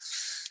United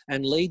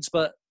and Leeds.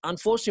 But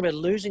unfortunately,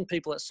 we're losing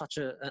people at such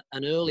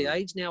an early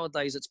age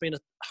nowadays. It's been a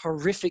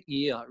horrific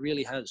year. It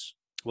really has.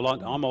 Well,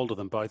 I'm older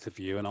than both of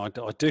you, and I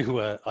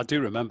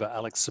do remember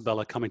Alex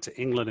Sabella coming to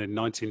England in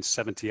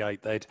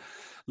 1978. They'd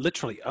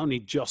literally only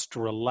just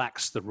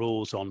relaxed the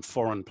rules on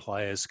foreign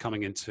players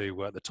coming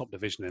into the top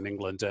division in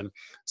England, and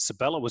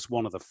Sabella was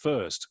one of the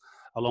first,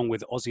 along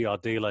with Ozzy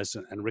Ardiles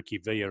and Ricky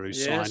Villa, who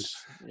signed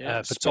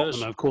for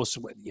Tottenham. And of course,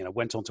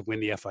 went on to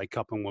win the FA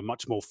Cup and were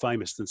much more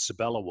famous than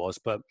Sabella was.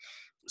 But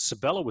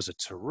Sabella was a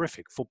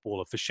terrific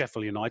footballer for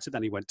Sheffield United.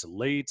 Then he went to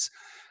Leeds.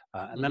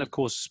 And then, of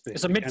course,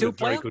 it's a became midfield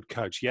very player? good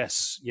coach.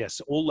 Yes,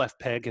 all left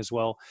peg as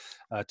well.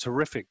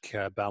 Terrific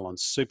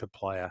balance, super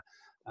player.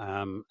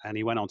 And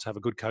he went on to have a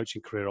good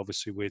coaching career,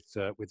 obviously, with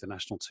the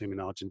national team in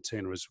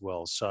Argentina as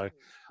well. So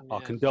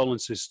our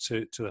condolences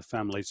to the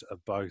families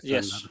of both.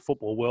 Yes. And the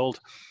football world,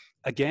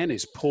 again,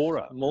 is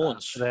poorer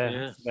Mourns, for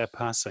their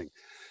passing.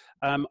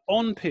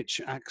 On-pitch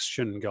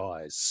action,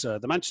 guys.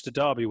 The Manchester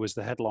Derby was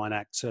the headline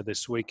act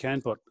this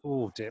weekend, but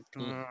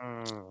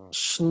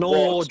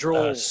Snore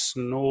draw. A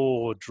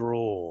snore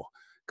draw.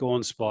 Go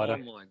on, Spider.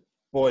 Oh my.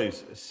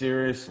 Boys,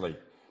 seriously.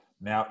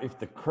 Now, if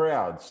the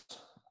crowds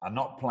are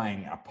not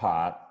playing a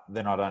part,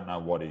 then I don't know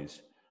what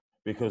is.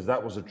 Because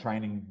that was a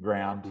training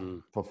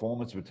ground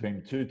performance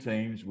between two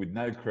teams with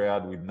no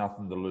crowd, with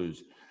nothing to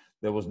lose.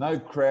 There was no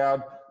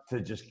crowd to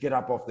just get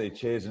up off their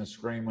chairs and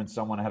scream when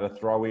someone had a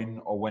throw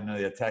in, or when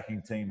the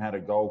attacking team had a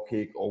goal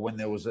kick, or when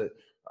there was a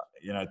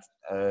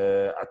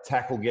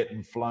tackle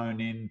getting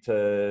flown in.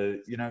 There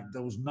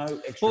was no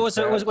extra.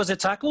 Well, was it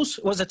tackles?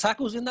 Was it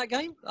tackles in that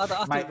game? I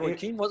think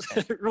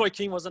Roy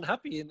Keane wasn't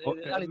happy, and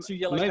only 2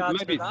 yellow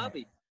cards for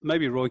Derby.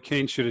 Maybe Roy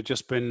Keane should have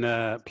just been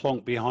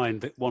plonked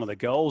behind one of the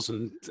goals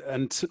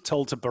and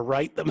told to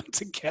berate them and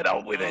to get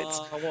on with it.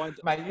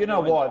 Mate, you know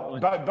what?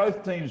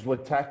 Both teams were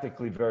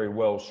tactically very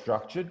well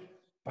structured.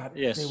 But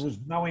there was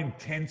no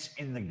intent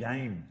in the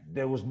game.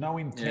 There was no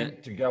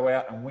intent to go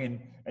out and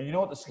win. And you know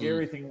what the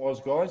scary thing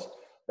was, guys?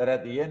 That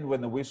at the end,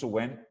 when the whistle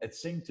went, it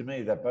seemed to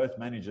me that both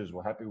managers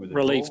were happy with it.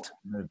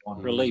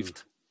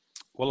 Relieved.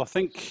 Well, I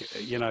think,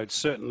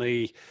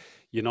 certainly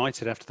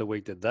United, after the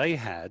week that they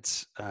had,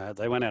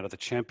 they went out of the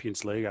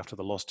Champions League after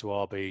the loss to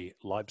RB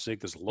Leipzig.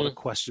 There's a lot of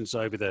questions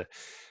over the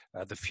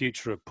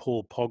future of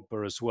Paul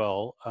Pogba as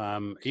well.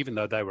 Even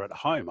though they were at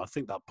home, I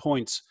think that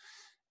point,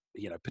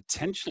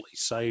 potentially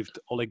saved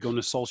Ole Gunnar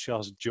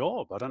Solskjaer's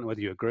job. I don't know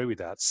whether you agree with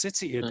that.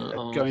 City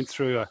are going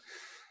through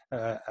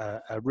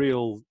a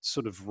real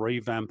sort of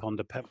revamp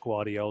under Pep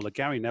Guardiola.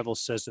 Gary Neville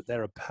says that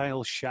they're a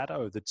pale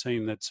shadow of the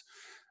team that's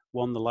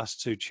won the last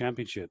two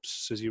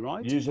championships. Is he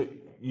right?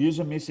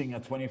 You're missing a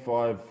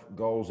 25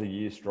 goals a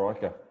year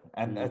striker,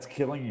 and that's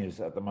killing you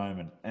at the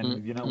moment.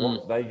 And you know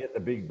what? They get the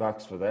big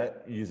bucks for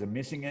that. You're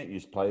missing it. You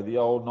play the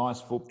old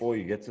nice football.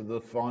 You get to the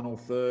final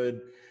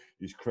third.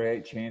 You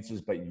create chances,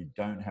 but you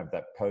don't have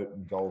that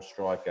potent goal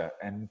striker.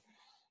 And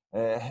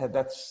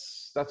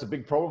that's a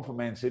big problem for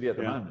Man City at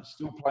the moment.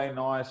 Still play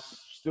nice,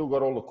 still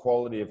got all the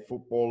quality of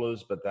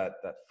footballers, but that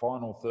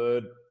final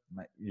third,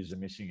 mate, you're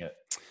missing it.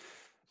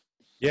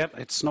 Yeah,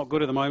 it's not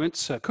good at the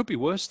moment. Could be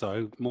worse,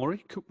 though,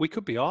 Maury. We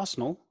could be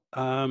Arsenal.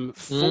 4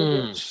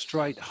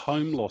 straight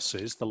home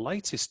losses, the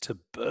latest to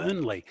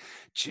Burnley.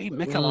 Gee,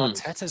 Mikel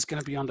Arteta's going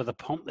to be under the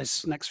pump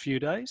this next few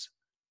days.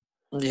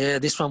 Yeah,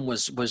 this one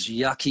was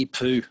yucky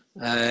poo.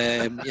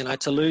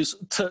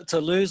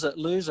 To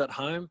lose at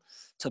home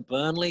to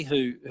Burnley,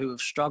 who have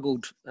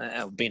struggled,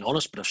 being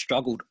honest, but have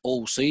struggled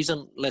all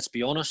season. Let's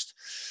be honest.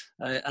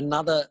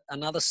 Another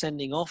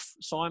sending off,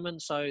 Simon.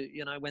 So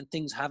when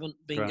things haven't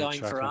been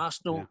going for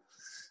Arsenal,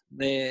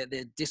 their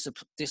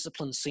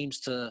discipline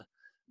seems to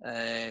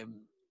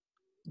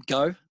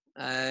go.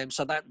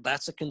 So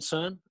that's a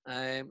concern.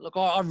 Look,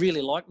 I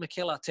really like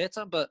Mikel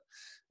Arteta, but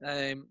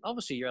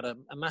obviously you're at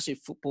a massive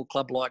football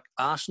club like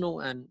Arsenal,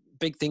 and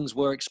big things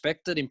were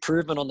expected.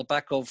 Improvement on the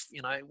back of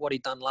what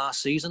he'd done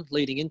last season,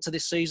 leading into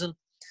this season.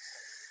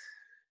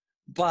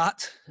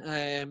 But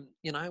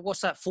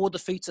what's that? 4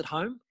 defeats at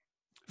home.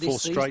 4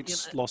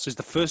 straight losses.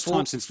 The first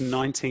time since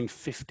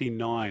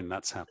 1959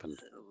 that's happened.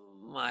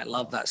 I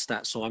love that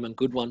stat, Simon.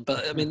 Good one.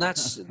 But I mean,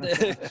 that's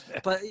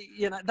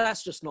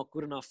that's just not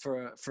good enough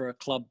for a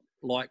club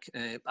like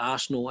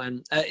Arsenal,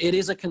 and it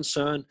is a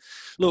concern.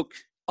 Look,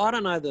 I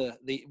don't know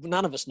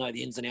none of us know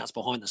the ins and outs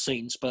behind the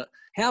scenes, but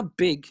how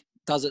big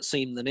does it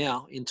seem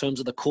now in terms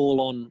of the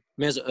call on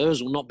Mesut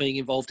Ozil not being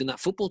involved in that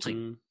football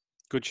team?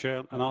 Good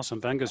shout. And Arsene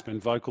Wenger's been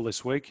vocal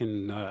this week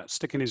in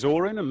sticking his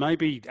oar in and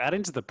maybe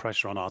adding to the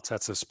pressure on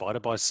Arteta, Spider,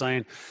 by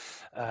saying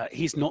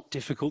he's not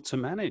difficult to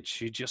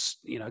manage. You just,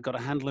 got to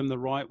handle him the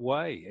right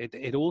way.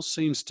 It all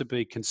seems to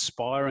be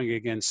conspiring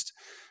against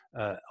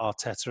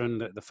Arteta,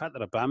 and the fact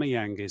that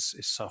Aubameyang is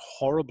so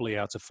horribly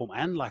out of form,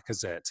 and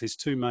Lacazette, his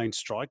 2 main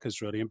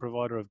strikers really and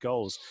provider of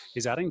goals,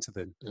 is adding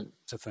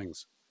to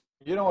things.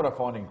 You know what I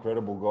find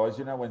incredible, guys?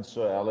 When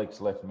Sir Alex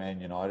left Man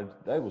United,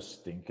 they were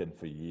stinking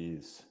for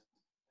years.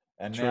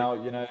 And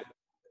now,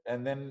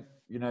 and then,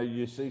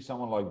 you see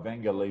someone like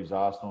Wenger leaves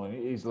Arsenal and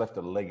he's left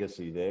a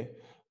legacy there.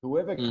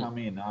 Whoever come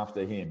in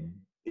after him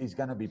is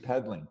going to be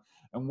paddling.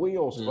 And we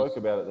all spoke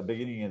about at the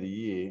beginning of the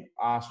year,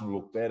 Arsenal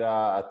looked better,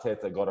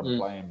 Arteta got them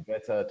playing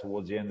better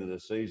towards the end of the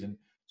season.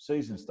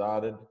 Season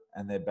started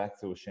and they're back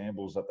to a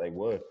shambles that they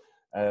were.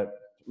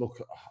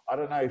 Look, I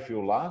don't know if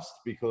you'll last,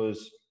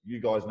 because you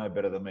guys know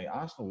better than me.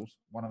 Arsenal's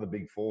one of the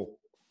big 4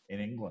 in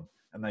England,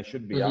 and they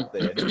should be up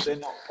there. And if they're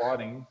not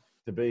fighting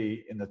to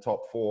be in the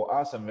top 4,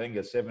 Arsene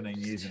Wenger 17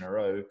 years in a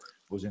row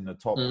was in the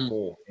top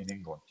 4 in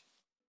England.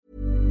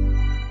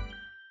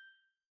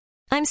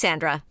 I'm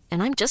Sandra,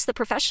 and I'm just the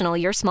professional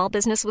your small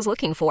business was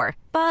looking for.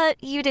 But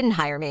you didn't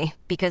hire me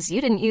because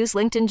you didn't use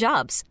LinkedIn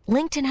Jobs.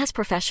 LinkedIn has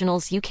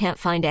professionals you can't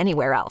find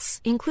anywhere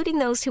else, including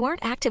those who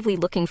aren't actively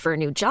looking for a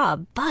new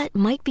job, but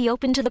might be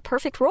open to the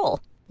perfect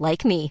role,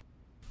 like me.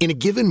 In a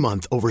given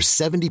month, over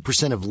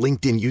 70% of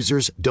LinkedIn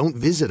users don't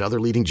visit other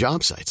leading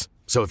job sites.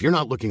 So if you're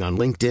not looking on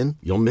LinkedIn,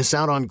 you'll miss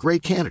out on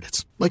great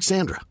candidates like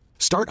Sandra.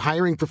 Start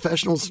hiring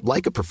professionals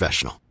like a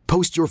professional.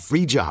 Post your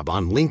free job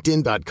on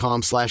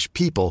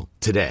linkedin.com/people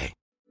today.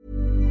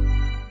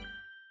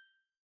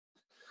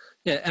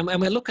 Yeah, and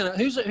we're looking at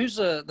who's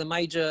the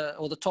major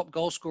or the top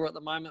goal scorer at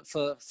the moment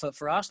for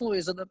Arsenal.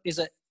 Is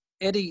it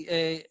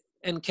Eddie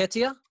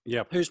Nketiah?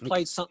 Yeah, who's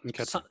played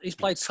he's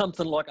played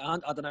something like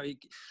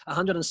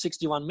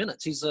 161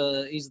 minutes. He's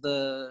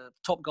the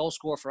top goal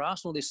scorer for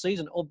Arsenal this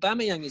season.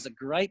 Aubameyang is a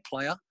great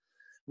player.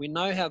 We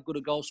know how good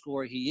a goal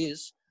scorer he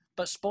is,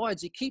 but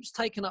Spides, he keeps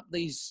taking up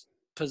these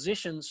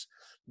positions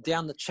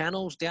down the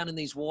channels, down in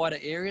these wider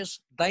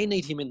areas. They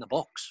need him in the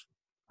box.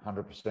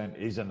 100%.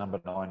 He's a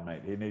number 9,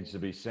 mate. He needs to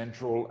be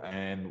central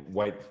and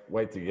wait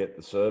to get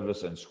the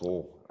service and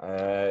score.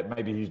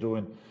 Maybe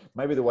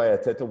the way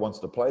Arteta wants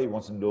to play, he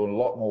wants him doing a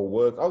lot more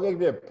work. I'll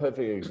give you a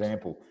perfect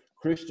example.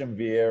 Christian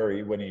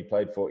Vieri, when he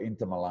played for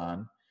Inter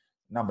Milan,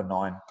 number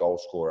 9 goal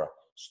scorer,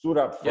 stood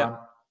up front,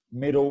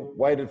 middle,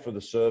 waited for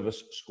the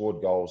service, scored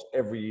goals.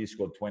 Every year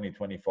scored 20,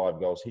 25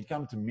 goals. He'd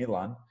come to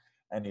Milan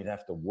and he'd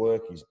have to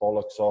work his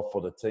bollocks off for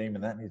the team.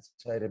 And then he'd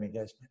say to me, he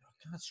goes, man,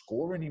 I can't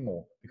score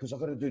anymore because I've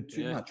got to do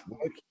too much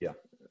work here.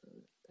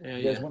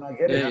 Because when I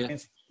get a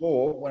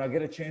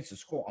chance to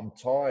score, I'm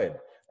tired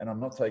and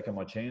I'm not taking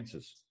my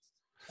chances.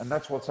 And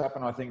that's what's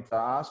happened, I think, to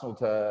Arsenal,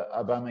 to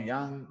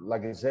Aubameyang,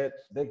 Lacazette.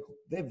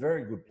 They're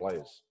very good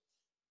players.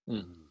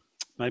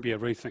 Maybe a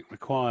rethink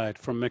required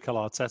from Mikel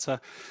Arteta.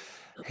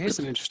 Here's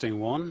an interesting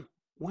one.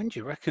 When do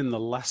you reckon the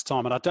last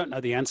time, and I don't know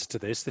the answer to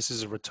this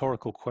is a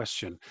rhetorical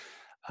question,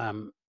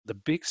 the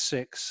Big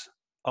Six,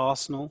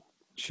 Arsenal,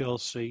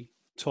 Chelsea,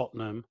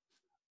 Tottenham,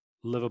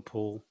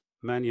 Liverpool,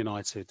 Man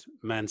United,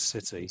 Man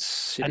City,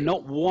 and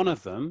not one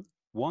of them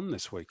won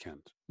this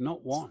weekend.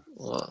 Not one.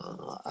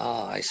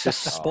 It's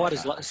just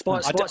Spiders.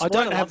 I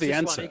don't have the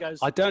answer.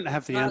 I don't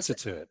have the answer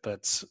to it,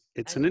 but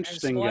it's an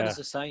interesting. Spiders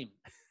the same.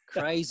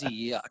 Crazy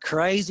year,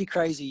 crazy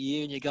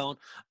year, and you're going.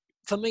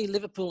 For me,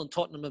 Liverpool and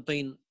Tottenham have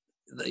been,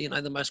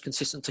 the most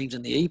consistent teams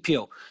in the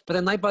EPL. But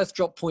then they both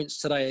dropped points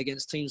today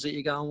against teams that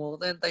you're going, well,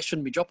 they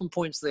shouldn't be dropping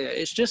points there.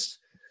 It's just,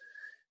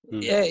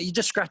 you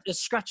just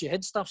scratch your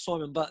head stuff,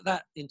 Simon. But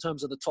that, in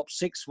terms of the top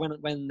 6,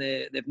 when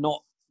they've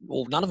not,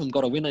 or none of them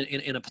got a win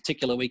in a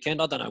particular weekend,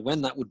 I don't know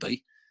when that would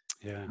be.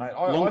 Yeah, mate,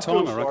 long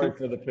time, I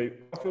reckon.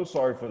 I feel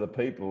sorry for the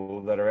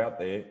people that are out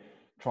there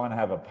trying to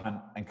have a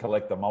punt and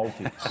collect the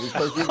multi.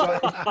 Because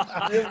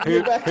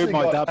who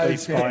might that be,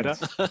 Spider?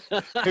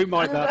 Who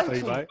might that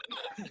be, mate?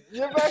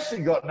 You've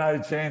actually got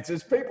no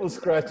chances. People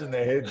scratching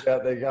their heads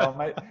out there going,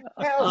 mate,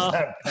 how's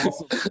that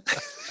possible?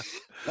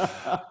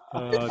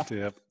 Oh,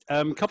 dear.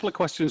 A couple of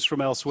questions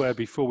from elsewhere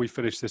before we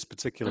finish this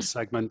particular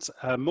segment.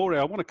 Maury,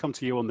 I want to come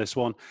to you on this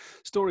one.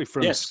 Story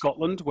from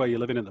Scotland, where you're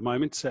living at the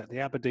moment. The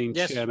Aberdeen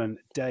chairman,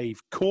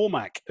 Dave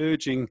Cormack,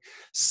 urging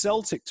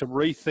Celtic to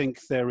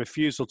rethink their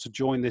refusal to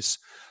join this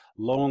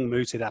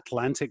long-mooted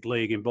Atlantic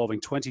League involving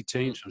 20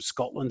 teams from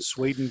Scotland,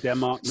 Sweden,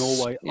 Denmark,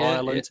 Norway,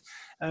 Ireland.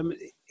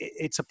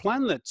 It's a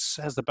plan that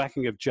has the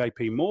backing of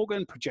JP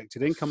Morgan,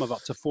 projected income of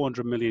up to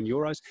 400 million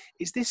euros.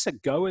 Is this a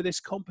goer,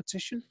 this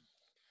competition?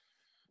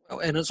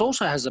 And it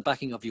also has the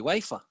backing of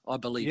UEFA, I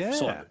believe. Yeah,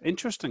 Simon.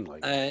 interestingly.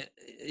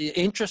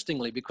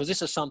 Interestingly, because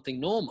this is something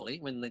normally,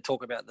 when they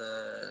talk about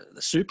the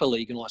Super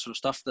League and all that sort of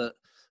stuff, that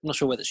I'm not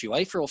sure whether it's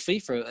UEFA or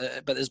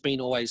FIFA, but there's been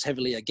always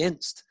heavily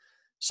against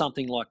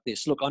something like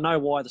this. Look, I know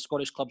why the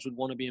Scottish clubs would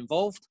want to be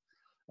involved.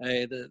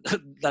 That'd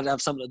have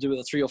something to do with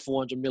a 300 or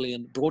 400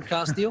 million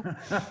broadcast deal.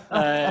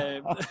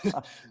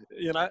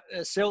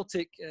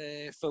 Celtic,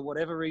 for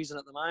whatever reason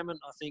at the moment,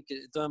 I think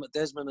Dermot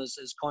Desmond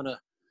has kind of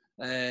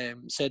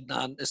said,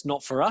 no, it's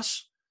not for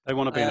us. They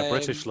want to be in a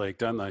British league,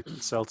 don't they,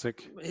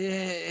 Celtic?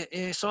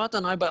 Yeah, so I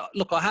don't know. But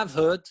look, I have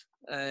heard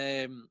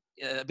a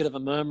bit of a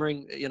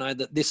murmuring,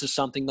 that this is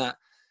something that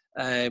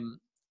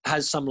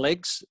has some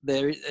legs.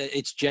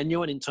 It's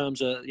genuine in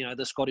terms of,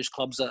 the Scottish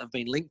clubs that have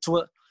been linked to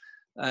it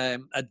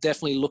are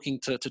definitely looking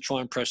to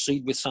try and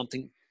proceed with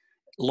something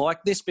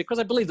like this, because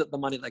I believe that the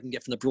money they can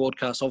get from the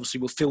broadcast obviously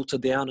will filter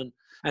down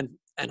and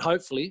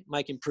hopefully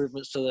make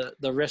improvements to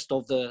the rest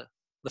of the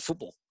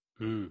football.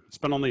 It's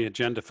been on the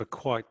agenda for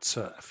quite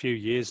a few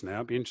years now.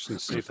 It'd be interesting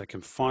to see if they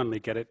can finally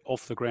get it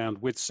off the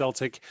ground with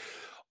Celtic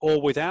or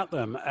without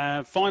them.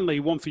 Finally,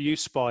 one for you,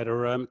 Spider.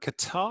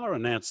 Qatar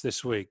announced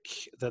this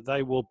week that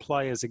they will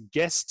play as a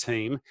guest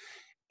team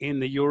in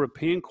the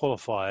European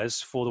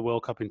qualifiers for the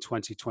World Cup in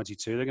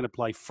 2022. They're going to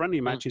play friendly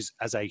matches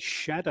as a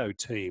shadow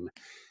team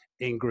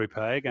in Group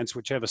A against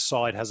whichever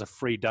side has a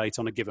free date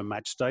on a given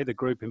match day. The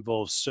group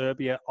involves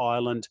Serbia,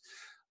 Ireland,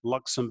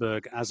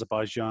 Luxembourg,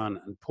 Azerbaijan,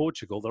 and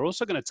Portugal. They're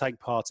also going to take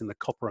part in the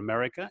Copa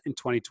America in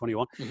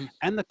 2021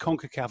 and the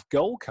CONCACAF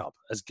Gold Cup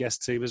as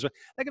guest team as well.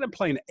 They're going to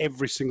play in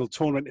every single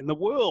tournament in the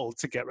world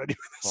to get ready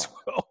for this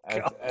World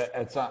Cup.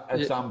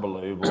 It's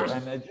unbelievable.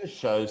 And it just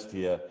shows to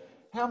you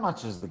how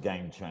much has the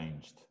game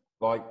changed.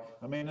 Like,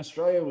 I mean,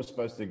 Australia was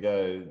supposed to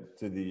go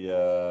to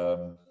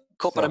the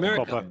Copa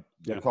America.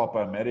 Copa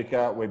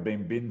America. We've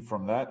been binned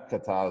from that.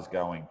 Qatar's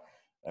going.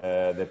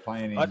 They're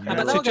playing in but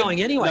they were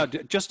going anyway. No,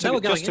 just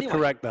to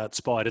correct that,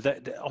 Spider,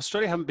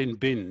 Australia haven't been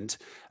binned.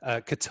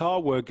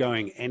 Qatar were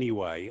going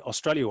anyway.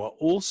 Australia were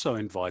also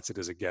invited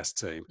as a guest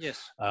team.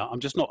 Yes. I'm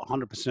just not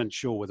 100%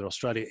 sure whether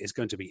Australia is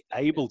going to be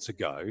able to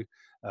go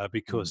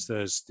because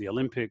there's the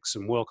Olympics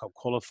and World Cup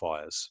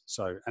qualifiers.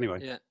 So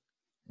anyway,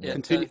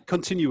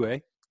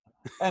 continue.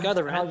 And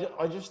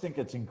I just think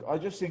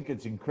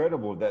it's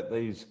incredible that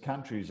these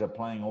countries are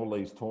playing all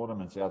these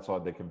tournaments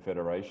outside their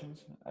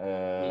confederations.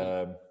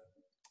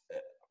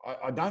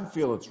 I don't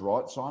feel it's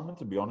right, Simon,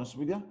 to be honest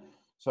with you.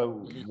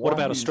 So what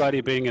about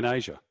Australia being in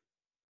Asia?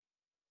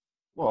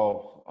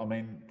 Well, I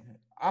mean,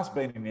 us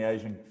being in the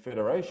Asian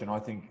Federation, I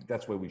think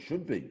that's where we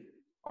should be.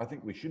 I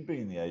think we should be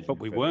in the Asian But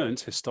we Federation. weren't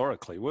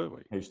historically, were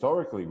we?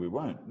 Historically, we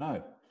weren't,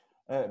 no.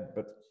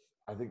 But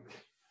I think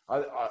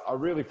I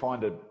really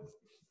find it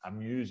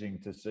amusing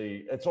to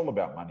see. It's all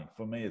about money.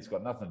 For me, it's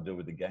got nothing to do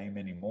with the game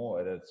anymore.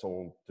 It's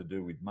all to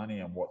do with money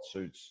and what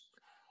suits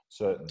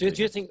certain. Do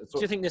you think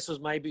this was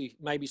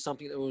maybe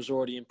something that was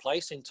already in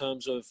place in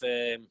terms of?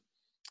 I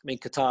mean,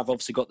 Qatar have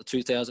obviously got the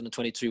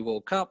 2022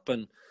 World Cup,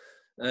 and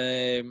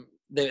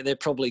they're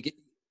probably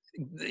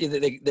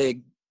they're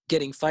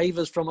getting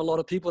favours from a lot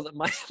of people that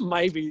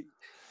maybe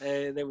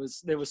there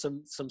was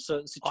some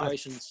certain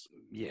situations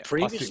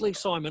previously.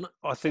 Simon,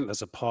 I think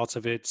there's a part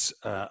of it.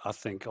 I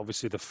think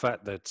obviously the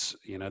fact that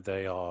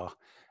they are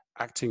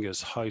acting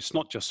as hosts,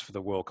 not just for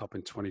the World Cup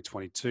in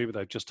 2022, but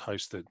they've just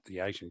hosted the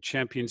Asian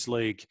Champions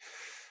League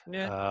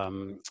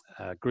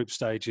group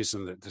stages,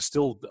 and they're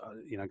still,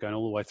 going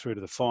all the way through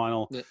to the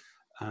final. Yeah.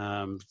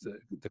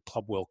 The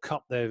Club World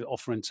Cup they're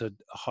offering to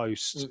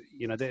host.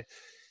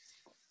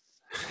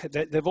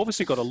 They've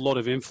obviously got a lot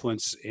of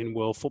influence in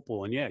world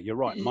football, and you're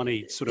right.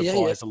 Money sort of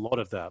buys a lot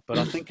of that. But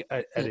I think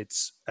at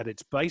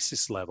its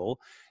basis level,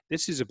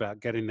 this is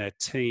about getting their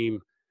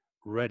team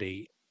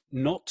ready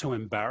not to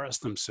embarrass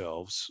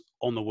themselves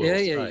on the world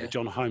stage,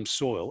 on home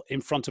soil, in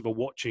front of a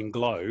watching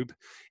globe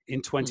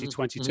in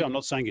 2022. I'm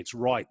not saying it's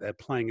right. They're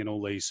playing in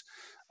all these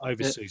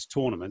overseas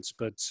tournaments,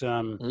 but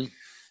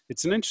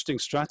it's an interesting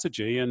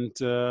strategy. And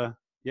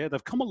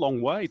they've come a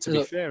long way, to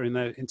be fair,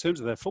 in terms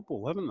of their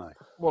football, haven't they?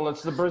 Well,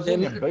 it's the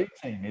Brazilian B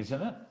team,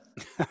 isn't it?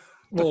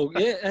 Well,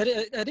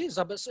 it is.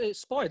 But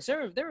Spides,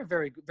 they're a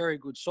very, very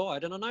good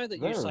side, and I know that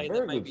you say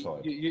that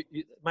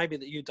maybe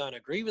that you don't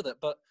agree with it,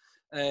 but.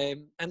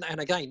 And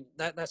again,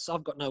 that's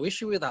I've got no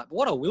issue with that. But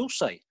what I will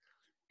say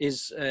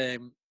is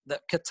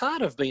that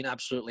Qatar have been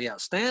absolutely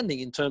outstanding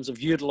in terms of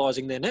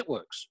utilising their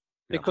networks.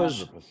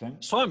 Because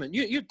 100%. Simon,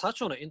 you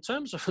touch on it in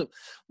terms of,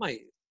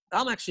 mate.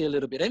 I'm actually a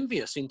little bit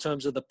envious in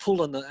terms of the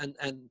pull and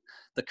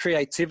the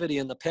creativity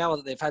and the power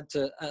that they've had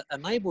to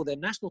enable their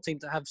national team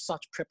to have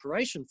such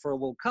preparation for a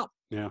World Cup.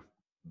 Yeah,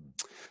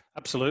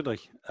 absolutely.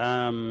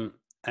 And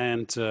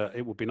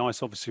it would be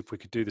nice, obviously, if we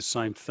could do the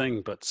same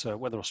thing. But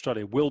whether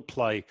Australia will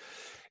play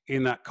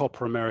in that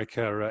Copa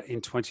America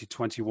in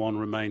 2021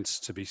 remains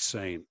to be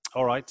seen.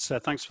 All right,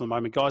 thanks for the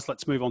moment, guys.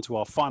 Let's move on to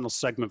our final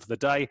segment for the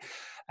day.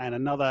 And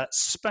another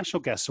special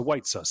guest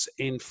awaits us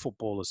in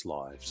Footballers'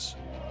 Lives.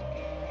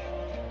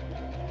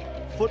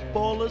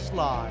 Footballers'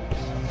 Lives.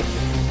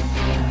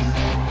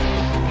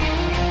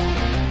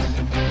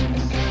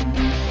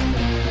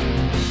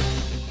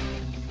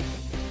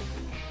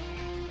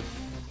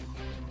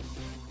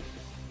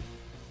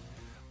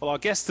 Well, our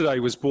guest today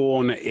was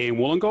born in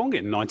Wollongong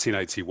in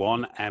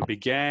 1981 and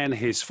began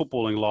his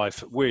footballing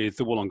life with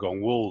the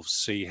Wollongong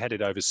Wolves. He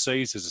headed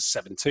overseas as a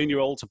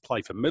 17-year-old to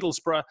play for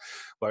Middlesbrough,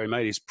 where he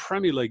made his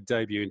Premier League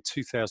debut in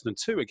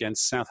 2002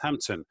 against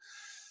Southampton.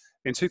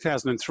 In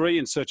 2003,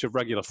 in search of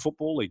regular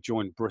football, he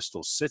joined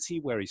Bristol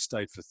City, where he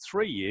stayed for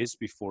 3 years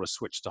before a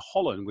switch to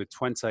Holland with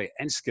Twente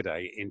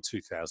Enschede in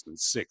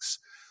 2006.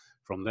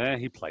 From there,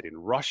 he played in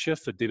Russia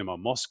for Dynamo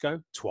Moscow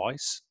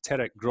twice,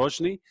 Terek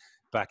Grozny,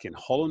 back in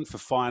Holland for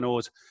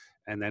Feyenoord,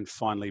 and then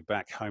finally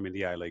back home in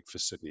the A-League for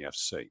Sydney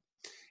FC.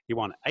 He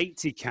won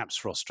 80 caps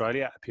for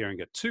Australia,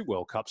 appearing at 2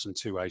 World Cups and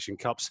 2 Asian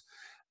Cups,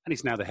 and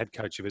he's now the head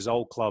coach of his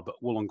old club,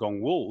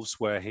 Wollongong Wolves,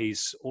 where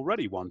he's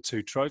already won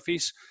 2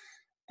 trophies.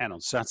 And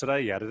on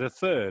Saturday, he added a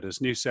third as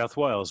New South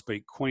Wales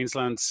beat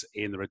Queensland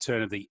in the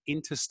return of the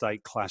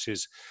interstate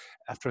clashes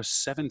after a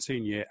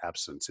 17-year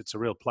absence. It's a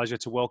real pleasure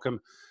to welcome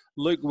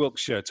Luke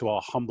Wilkshire to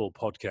our humble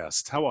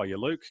podcast. How are you,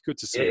 Luke? Good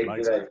to see you,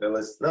 mate. Good day,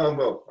 fellas. No, I'm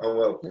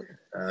well.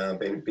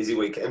 Been a busy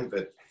weekend,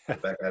 but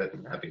back at it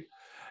and happy.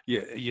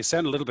 Yeah, you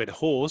sound a little bit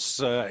hoarse.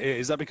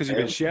 Is that because you've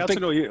been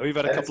shouting or you've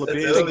had a couple of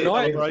beers?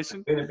 It's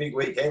been a big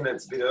weekend.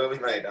 It's a bit early,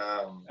 mate.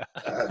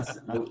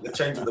 The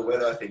change of the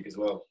weather, I think, as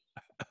well.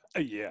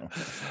 Yeah.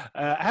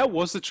 How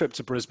was the trip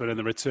to Brisbane and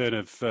the return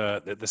of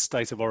the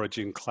state of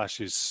origin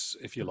clashes,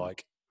 if you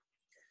like?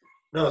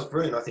 No, it's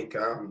brilliant. I think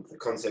the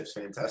concept's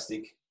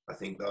fantastic. I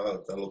think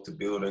they'll look to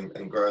build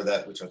and grow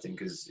that, which I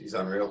think is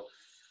unreal.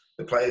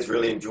 The players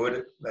really enjoyed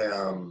it.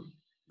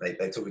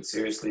 They took it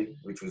seriously,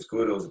 which was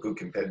good. It was a good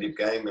competitive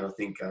game, and I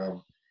think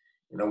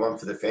one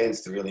for the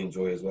fans to really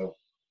enjoy as well.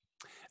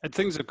 And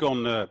things have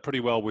gone pretty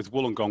well with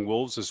Wollongong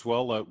Wolves as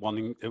well.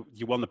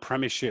 You won the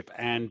Premiership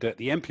and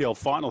the NPL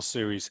Final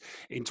Series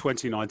in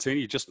 2019.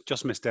 You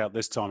just missed out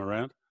this time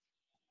around.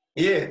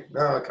 Yeah,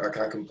 no, I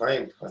can't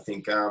complain. I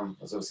think I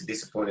was obviously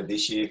disappointed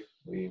this year.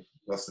 We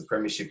lost the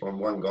Premiership on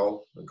one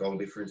goal, a goal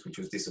difference, which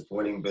was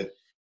disappointing. But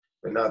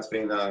no, it's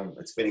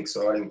been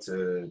exciting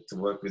to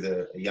work with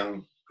a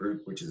young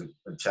group, which is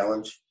a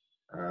challenge.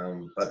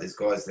 But there's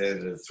guys there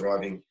that are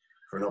thriving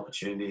for an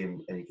opportunity,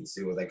 and you can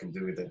see what they can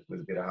do with a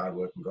bit of hard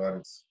work and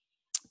guidance.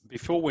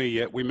 Before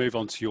we move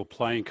on to your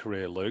playing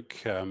career, Luke,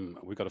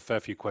 we've got a fair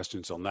few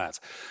questions on that.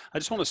 I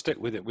just want to stick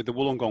with the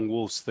Wollongong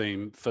Wolves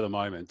theme for the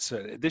moment.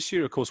 This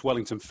year, of course,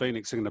 Wellington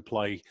Phoenix are going to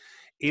play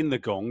in the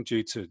Gong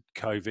due to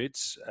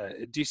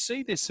COVID. Do you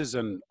see this as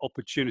an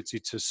opportunity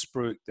to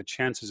spruik the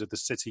chances of the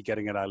city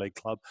getting an A-League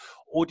club,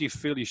 or do you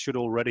feel you should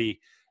already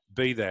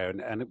be there?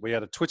 And we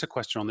had a Twitter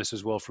question on this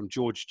as well from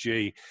George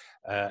G.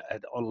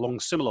 Along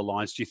similar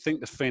lines. Do you think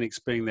the Phoenix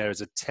being there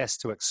is a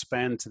test to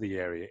expand to the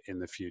area in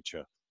the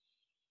future?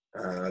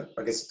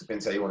 I guess it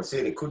depends how you want to see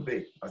it. It could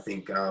be. I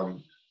think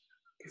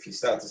if you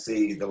start to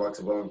see the likes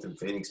of Wellington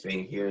Phoenix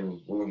being here in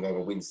Wollongong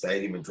or WIN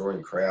Stadium and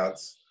drawing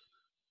crowds,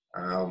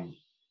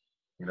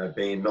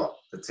 being not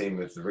the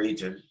team of the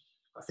region,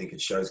 I think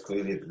it shows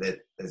clearly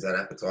that there's that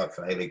appetite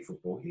for A-League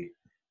football here.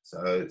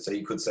 So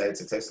you could say it's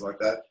a test like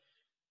that.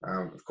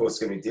 Of course, it's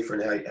going to be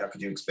different. How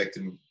could you expect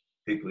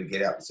people to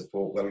get out and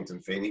support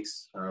Wellington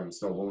Phoenix?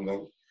 It's not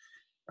Wollongong.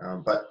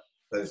 But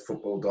those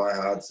football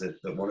diehards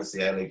that want to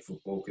see A-League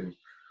football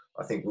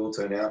I think will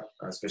turn out,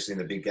 especially in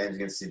the big games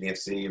against Sydney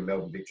FC and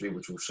Melbourne Victory,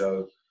 which will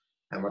show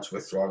how much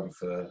we're thriving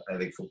for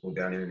A-League football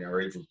down here in our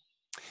region.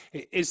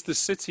 Is the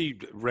city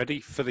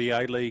ready for the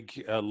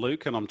A-League,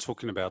 Luke? And I'm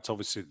talking about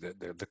obviously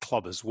the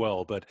club as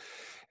well, but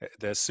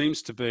there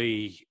seems to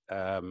be,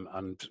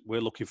 and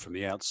we're looking from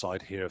the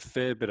outside here, a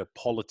fair bit of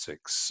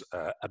politics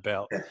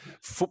about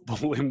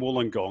football in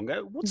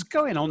Wollongong. What's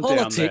going on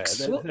politics?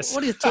 down there?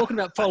 What are you talking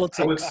about,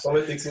 politics?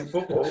 Politics in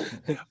football?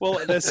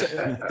 Well,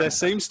 there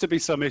seems to be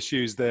some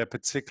issues there,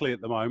 particularly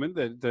at the moment,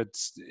 that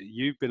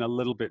you've been a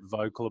little bit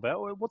vocal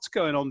about. What's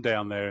going on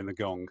down there in the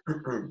Gong?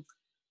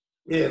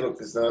 Yeah, look,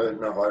 there's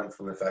no hiding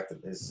from the fact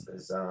that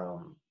there's a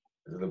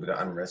little bit of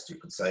unrest, you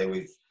could say,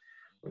 with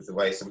the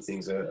way some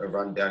things are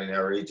run down in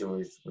our region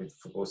with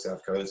Football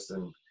South Coast,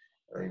 and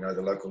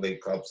the local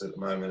league clubs at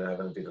the moment are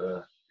having a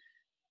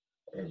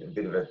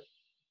bit of a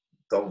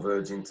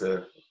diverge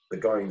into the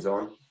goings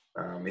on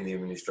in the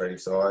administrative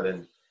side,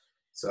 and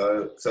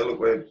so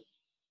look,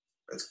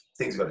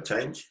 things have got to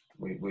change.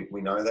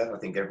 We know that. I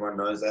think everyone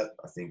knows that.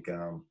 I think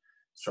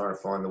it's trying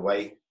to find the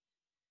way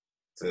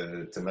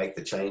to make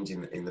the change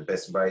in the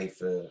best way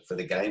for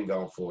the game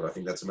going forward. I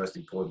think that's the most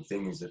important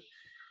thing, is that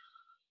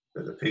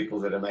the people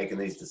that are making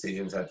these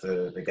decisions have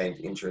the game's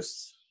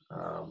interests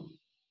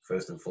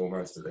first and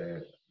foremost at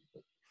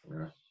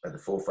the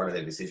forefront of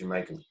their decision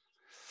making.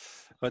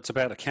 Well, it's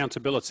about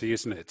accountability,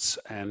 isn't it?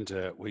 And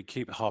we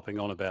keep harping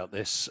on about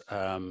this,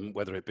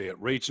 whether it be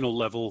at regional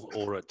level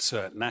or at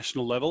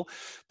national level.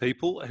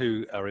 People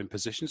who are in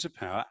positions of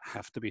power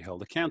have to be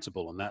held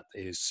accountable, and that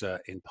is,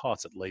 in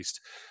part at least,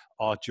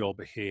 our job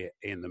here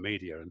in the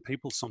media. And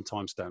people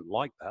sometimes don't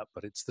like that,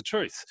 but it's the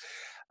truth.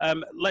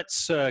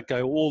 Let's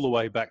go all the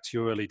way back to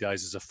your early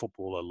days as a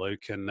footballer,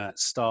 Luke, and that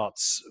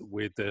starts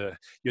with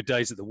your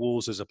days at the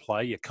Wolves as a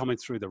player. You're coming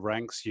through the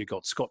ranks. You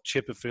got Scott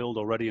Chipperfield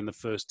already in the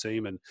first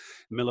team, and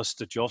Miller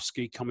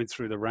Stajovski coming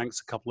through the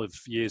ranks, a couple of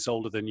years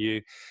older than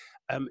you.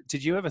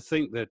 Did you ever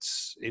think that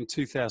in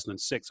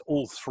 2006,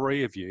 all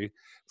three of you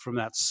from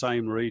that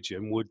same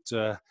region would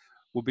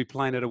be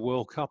playing at a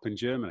World Cup in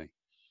Germany?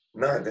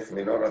 No,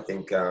 definitely not. I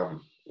think I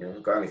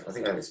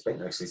only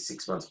spent actually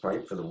 6 months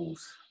playing for the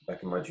Wolves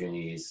back in my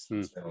junior years.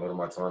 Spent a lot of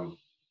my time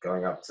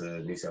going up to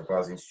New South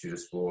Wales Institute of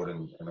Sport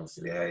and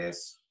obviously the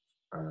AS.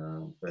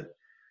 But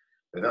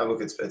no,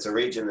 look, it's a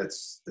region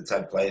that's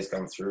had players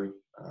come through.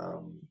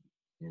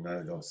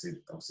 Obviously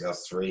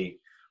us three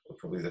were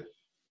probably the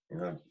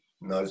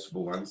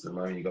noticeable ones. At the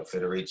moment, you got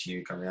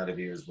Federici coming out of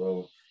here as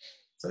well.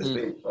 So there's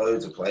been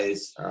loads of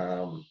players.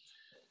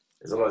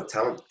 There's a lot of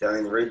talent down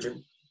in the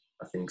region.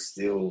 I think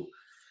still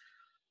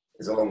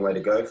there's a long way to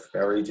go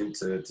for our region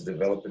to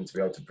develop and to be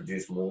able to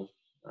produce more.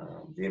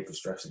 The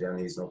infrastructure down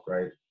here is not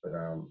great, but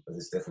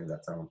there's definitely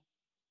that talent.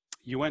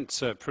 You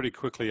went pretty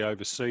quickly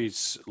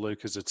overseas,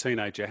 Luke, as a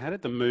teenager. How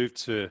did the move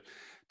to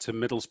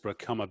Middlesbrough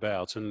come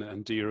about?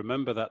 And do you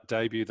remember that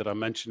debut that I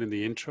mentioned in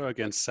the intro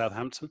against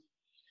Southampton?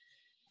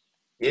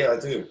 Yeah, I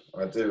do.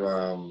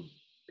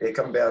 It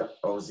came about,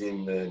 I was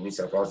in the New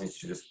South Wales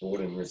Institute of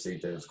Sport and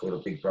received it's called a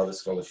Big Brother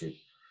Scholarship,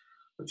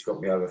 which got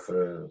me over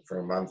for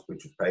a month,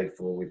 which was paid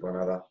for with one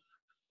other.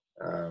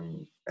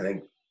 And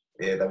then,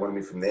 they wanted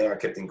me from there. I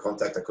kept in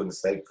contact. I couldn't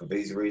stay for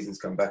visa reasons,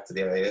 come back to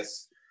the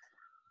AIS.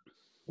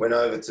 Went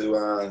over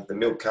to the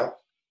Milk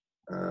Cup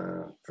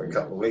for a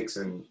couple of weeks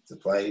and to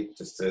play,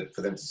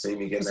 for them to see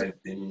me again.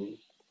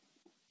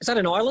 Is that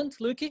in Ireland,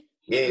 Lukey?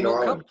 Yeah, in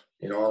Ireland.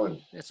 In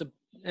Ireland. It's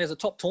a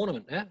top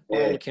tournament, yeah?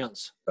 By all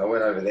accounts. I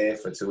went over there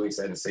for 2 weeks.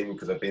 They hadn't seen me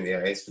because I'd been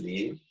in the AIS for the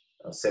year.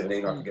 I was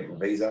 17. I could get my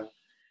visa.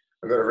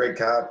 I got a red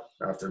card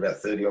after about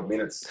 30-odd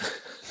minutes.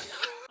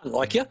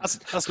 Like you?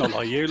 That's not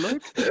like you,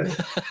 Luke. Then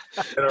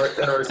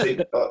I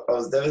received, I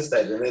was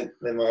devastated. And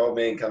then my old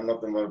man came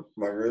up in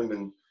my room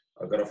and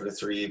I got offered a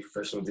 3-year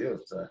professional deal.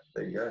 So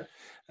there you go.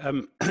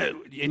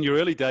 In your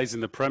early days in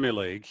the Premier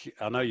League,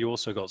 I know you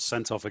also got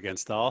sent off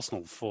against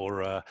Arsenal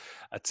for a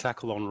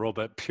tackle on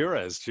Robert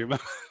Pires. Do you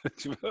remember?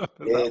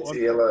 Yeah, two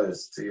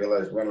yellows.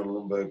 One on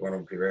Lundberg, one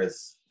on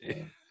Pires.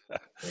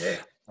 Yeah.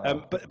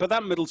 But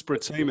that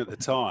Middlesbrough team at the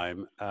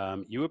time,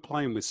 you were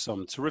playing with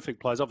some terrific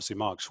players. Obviously,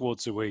 Mark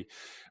Schwarzer, we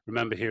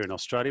remember here in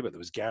Australia, but there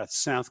was Gareth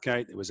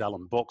Southgate, there was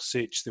Alan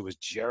Boksic, there was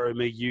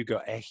Jeremy, Hugo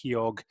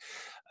Echiog.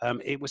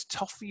 It was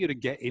tough for you to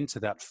get into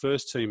that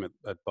first team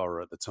at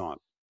Borough at the time.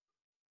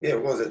 Yeah,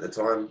 it was at the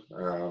time.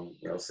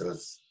 So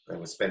they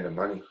were spending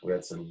money. We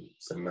had some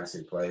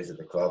massive players at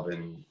the club,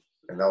 and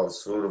that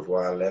was sort of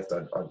why I left.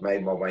 I'd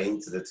made my way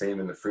into the team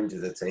and the fringe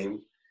of the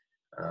team,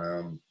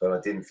 but I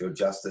didn't feel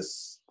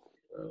justice.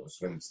 It was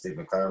when Steve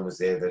McLaren was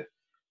there that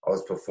I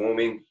was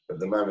performing. But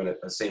the moment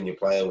a senior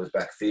player was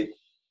back fit,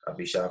 I'd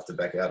be shafted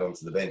back out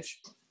onto the bench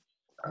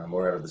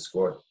or out of the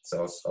squad. So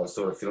I was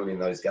sort of filling in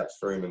those gaps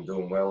for him and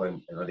doing well,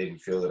 and I didn't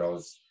feel that I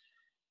was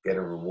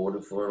getting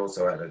rewarded for it.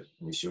 Also, I had an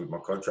issue with my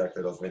contract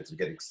that I was meant to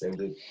get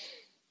extended.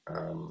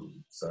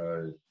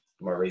 So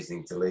my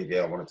reasoning to leave,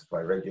 I wanted to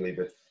play regularly.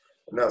 But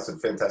no, some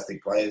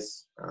fantastic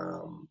players.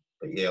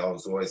 But yeah, I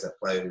was always that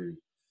player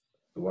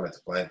who wanted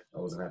to play. I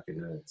wasn't happy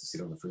to sit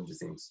on the fringe of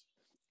things.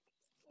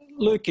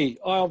 Lukey,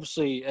 I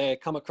obviously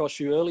come across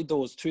you early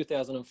doors,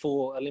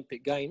 2004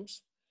 Olympic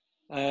Games,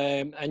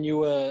 and you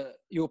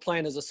were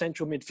playing as a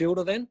central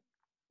midfielder then.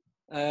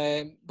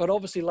 But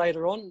obviously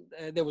later on,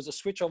 there was a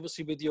switch,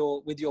 obviously with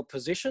your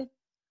position.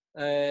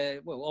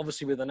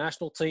 Obviously with the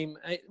national team.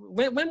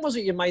 When was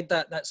it you made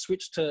that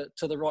switch to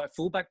the right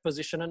fullback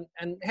position,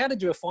 and how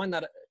did you find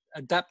that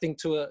adapting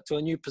to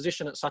a new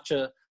position at such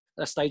a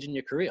stage in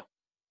your career?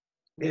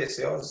 Yeah,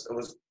 see, I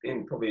was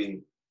in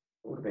probably.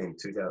 It would have been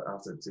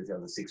after the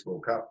 2006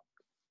 World Cup.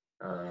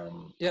 I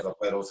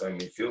played also in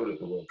midfield at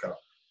the World Cup.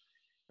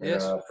 And,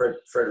 yes. Fred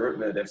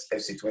Rutten at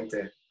FC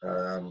Twente.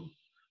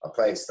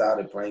 I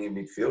started playing in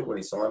midfield when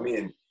he signed me,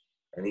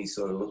 and he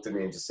sort of looked at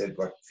me and just said,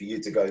 like, for you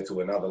to go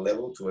to another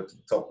level, to a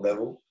top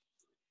level,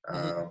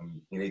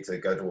 you need to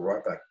go to a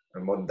right back,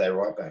 a modern day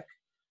right back.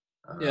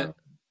 I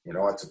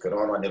took it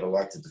on. I never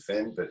liked to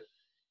defend, but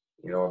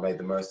I made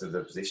the most of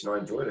the position. I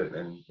enjoyed it,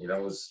 and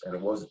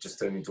it just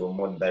turned into a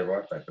modern day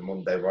right back. The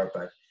modern day right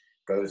back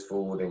goes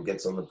forward and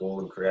gets on the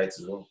ball and creates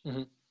as well.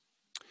 Mm-hmm.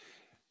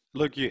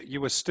 Look, you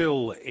were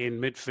still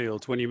in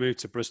midfield when you moved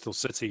to Bristol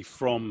City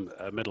from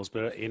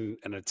Middlesbrough in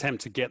an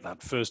attempt to get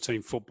that first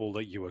team football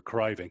that you were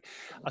craving.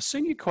 I've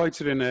seen you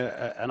quoted in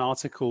an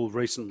article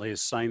recently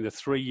as saying the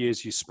 3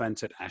 years you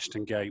spent at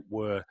Ashton Gate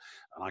were,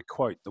 and I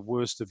quote, the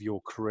worst of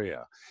your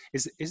career.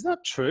 Is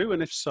that true?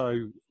 And if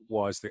so,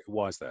 why is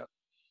that?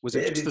 Was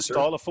it just the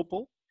style of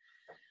football?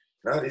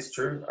 No, it is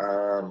true.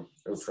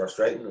 It was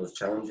frustrating. It was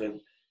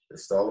challenging. The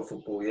style of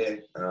football,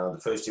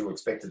 the first year we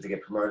expected to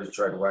get promoted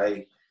straight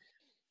away.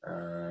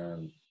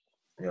 The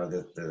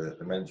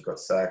manager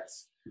got sacked.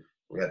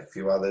 We had a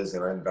few others,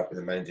 and I ended up with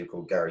a manager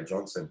called Gary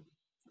Johnson.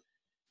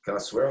 Can I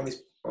swear on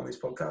this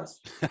podcast?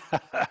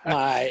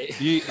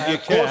 You can.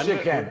 Of course you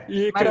can.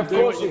 Of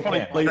course you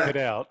can. Bleep it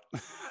out.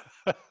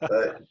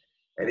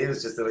 And he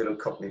was just a little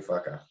cockney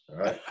fucker,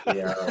 right?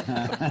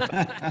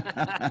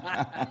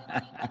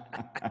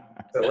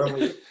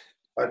 So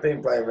I'd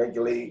been playing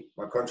regularly.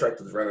 My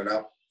contract was running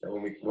up. And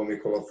when we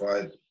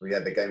qualified, we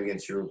had the game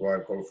against Uruguay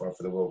and qualified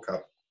for the World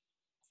Cup.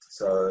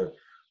 So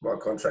my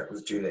contract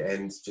was due to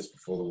end just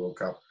before the World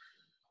Cup.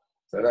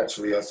 So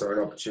naturally, I saw an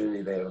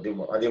opportunity there. I didn't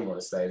want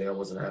to stay there. I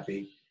wasn't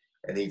happy.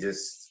 And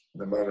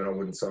the moment I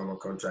wouldn't sign my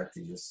contract,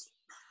 he just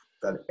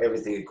done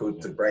everything he could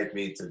to break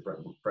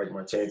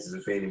my chances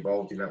of being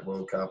involved in that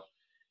World Cup.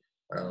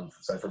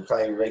 So from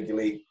playing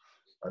regularly,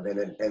 I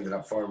then ended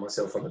up finding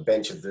myself on the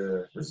bench of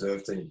the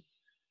reserve team.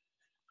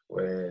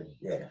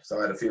 So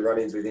I had a few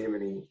run-ins with him,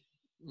 and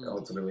he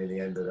ultimately in the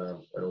end it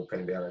all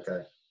panned out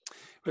okay.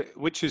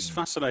 Which is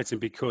fascinating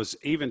because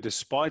even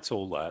despite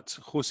all that,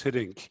 Guus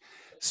Hiddink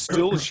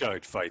still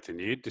showed faith in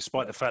you,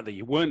 despite the fact that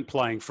you weren't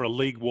playing for a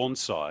League One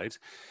side.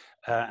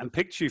 And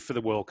picked you for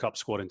the World Cup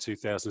squad in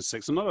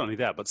 2006. And not only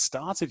that, but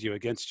started you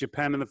against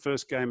Japan in the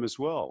first game as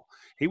well.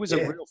 He was a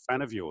real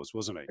fan of yours,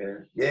 wasn't he?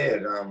 Yeah.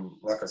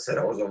 Like I said,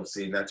 I was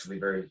obviously naturally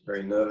very,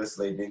 very nervous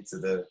leading into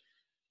the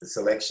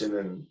selection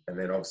and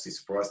then obviously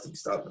surprised to be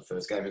starting the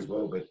first game as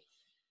well. But,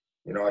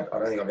 I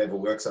don't think I've ever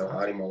worked so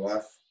hard in my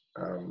life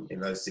in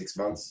those 6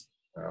 months,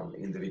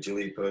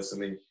 individually,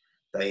 personally,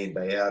 day in,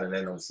 day out, and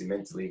then obviously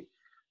mentally.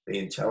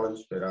 being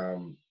challenged. But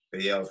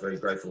yeah, I was very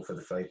grateful for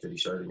the faith that he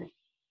showed in me.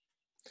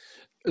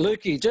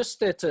 Lukey, just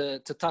there to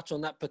touch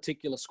on that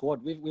particular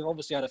squad, we've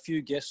obviously had a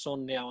few guests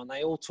on now, and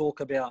they all talk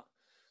about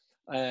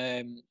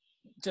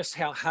just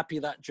how happy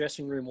that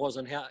dressing room was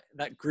and how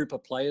that group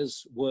of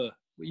players were.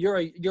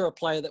 You're a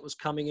player that was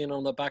coming in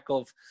on the back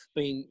of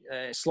being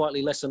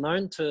slightly lesser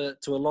known to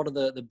a lot of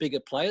the bigger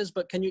players,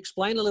 but can you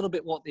explain a little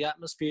bit what the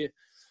atmosphere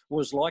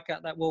was like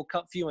at that World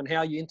Cup for you and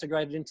how you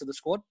integrated into the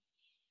squad?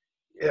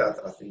 Yeah,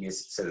 I think you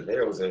said it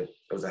there. It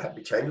was a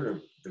happy change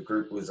room. The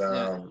group was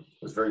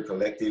very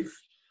collective.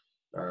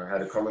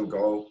 Had a common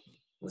goal,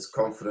 was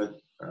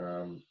confident.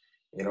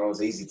 It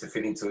was easy to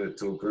fit into a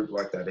group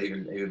like that,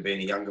 even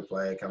being a younger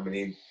player coming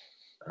in.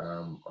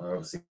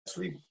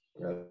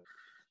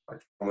 I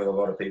come with a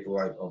lot of people.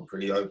 I'm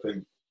pretty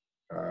open.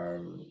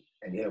 And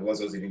yeah, it was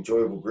an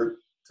enjoyable group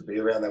to be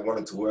around. They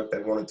wanted to work,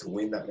 they wanted to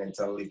win, that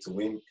mentality to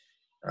win,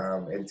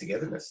 and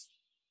togetherness.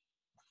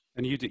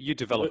 And you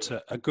developed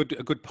a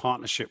good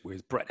partnership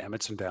with Brett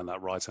Emerton down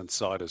that right-hand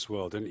side as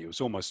well, didn't you? It was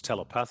almost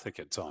telepathic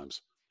at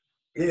times.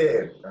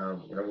 Yeah,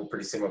 we're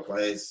pretty similar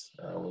players.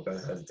 We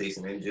both had a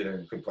decent engine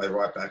and could play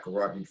right back or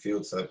right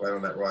midfield. So playing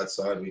on that right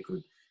side, we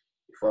could,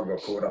 if one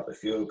got caught up the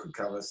field, could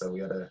cover. So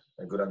we had a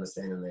good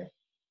understanding there.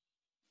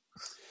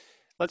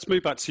 Let's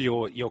move back to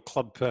your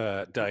club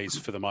days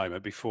for the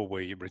moment before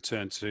we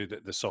return to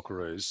the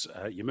Socceroos.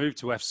 You moved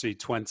to FC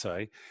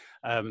Twente.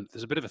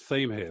 There's a bit of a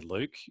theme here,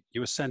 Luke.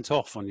 You were sent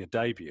off on your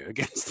debut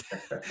against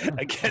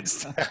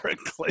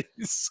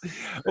Heracles.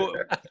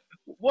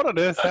 What on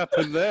earth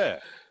happened there?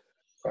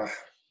 I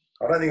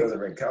don't think it was a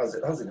red card.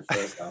 I was in the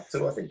first half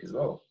too, I think, as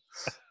well.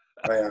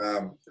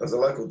 It was a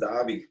local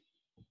derby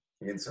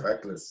against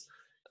Heracles.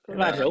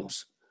 That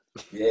helps.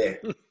 Yeah.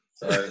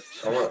 So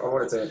I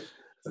wanted to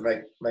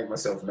make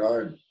myself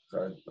known.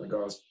 So the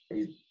guy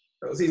it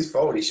was his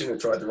fault. He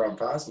shouldn't have tried to run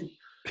past me.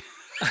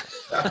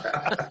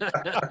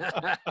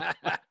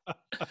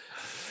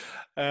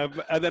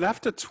 And then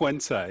after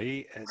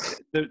Twente,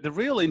 the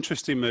real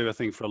interesting move, I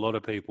think, for a lot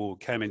of people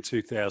came in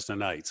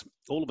 2008.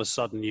 All of a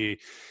sudden, you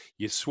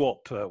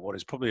swap what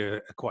is probably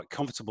a quite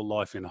comfortable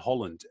life in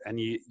Holland, and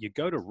you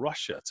go to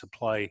Russia to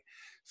play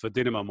for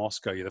Dynamo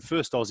Moscow. You're the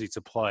first Aussie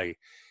to play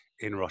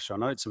in Russia. I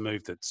know it's a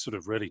move that sort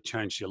of really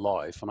changed your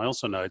life, and I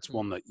also know it's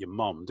one that your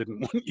mum didn't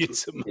want you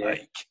to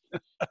make.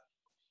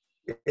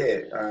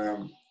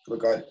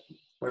 Look,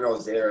 when I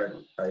was there,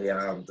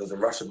 there was a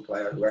Russian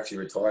player who actually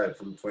retired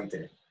from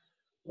Twente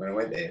when I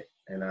went there,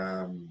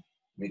 and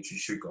Dmitry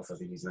Shukov, I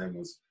think his name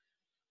was,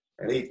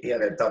 and he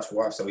had a Dutch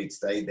wife, so he'd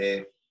stayed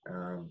there.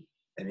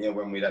 And yeah,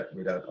 when we'd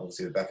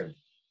obviously the back of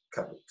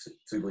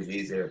two good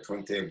years there at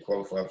Twente and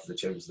qualified for the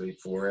Champions League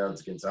 4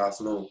 rounds against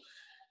Arsenal.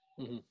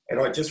 Mm-hmm. And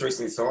I just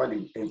recently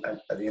signed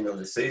at the end of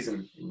the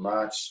season in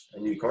March a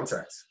new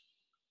contract,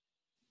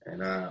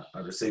 and I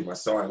received my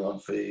sign-on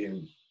fee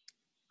and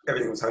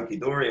everything was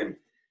hunky-dory.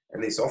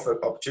 And this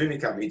opportunity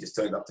company just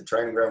turned up to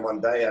training ground one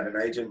day, had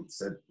an agent,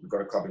 said, "We've got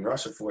a club in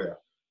Russia for you."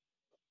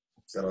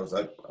 So I was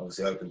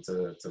obviously open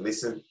to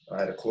listen.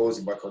 I had a clause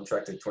in my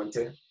contract at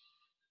Twente,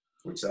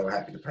 which they were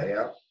happy to pay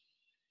out.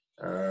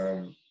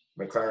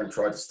 McLaren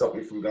tried to stop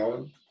me from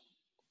going,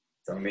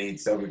 telling me he'd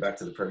sell me back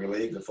to the Premier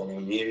League the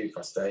following year if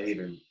I stayed,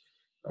 and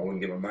I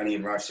wouldn't get my money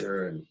in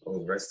Russia and all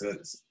the rest of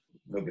it. It's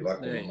a little bit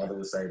like what my mother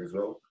was saying as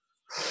well.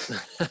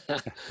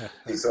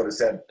 He sort of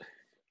said,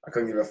 "I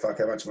couldn't give a fuck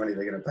how much money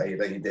they're going to pay you,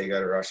 then you dare go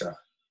to Russia."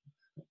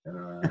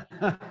 And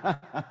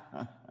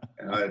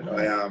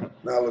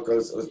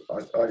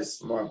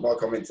my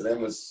comment to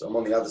them was, I'm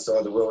on the other side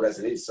of the world as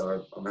it is,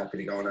 so I'm happy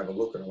to go and have a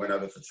look. And I went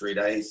over for 3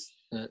 days.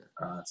 Yeah.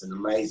 It's an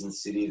amazing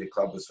city. The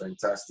club was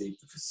fantastic.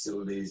 The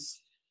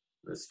facilities,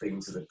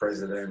 speaking to the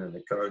president and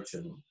the coach,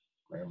 and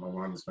my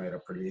mind was made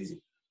up pretty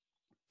easy.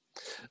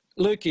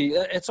 Lukey,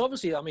 it's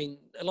obviously, I mean,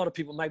 a lot of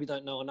people maybe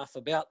don't know enough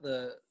about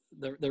the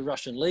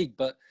Russian league,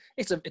 but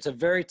it's a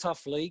very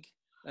tough league.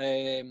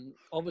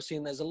 Obviously,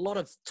 and there's a lot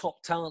of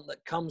top talent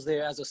that comes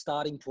there as a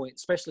starting point,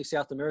 especially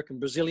South American,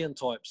 Brazilian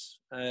types.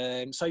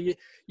 So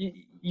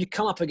you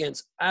come up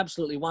against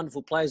absolutely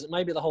wonderful players that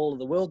maybe the whole of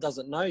the world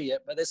doesn't know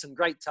yet, but there's some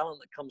great talent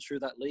that comes through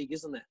that league,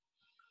 isn't there?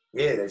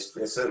 Yeah, there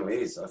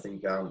certainly is. I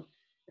think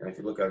if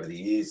you look over the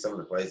years, some of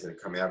the players that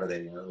have come out of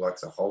there, like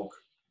Hulk.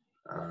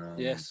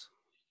 Yes.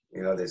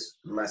 There's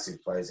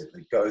massive players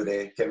that go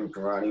there. Kevin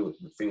Pirani would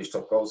finish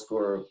top goal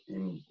scorer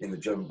in the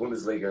German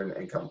Bundesliga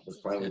and was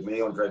playing with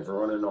me. Andre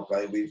Voronin I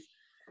played with.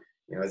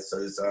 So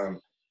it's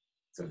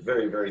a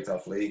very, very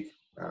tough league.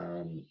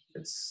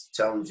 It's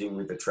challenging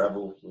with the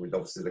travel, with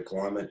obviously the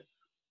climate.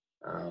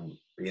 But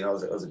it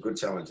was a good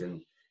challenge,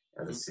 and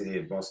the city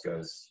of Moscow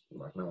is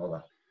like no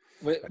other.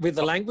 With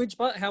the language,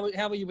 but how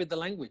are you with the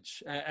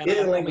language?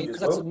 The language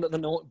as well. That's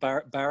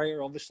the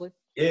barrier, obviously.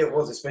 Yeah, it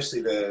was,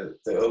 especially the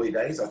early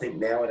days. I think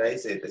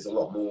nowadays there's a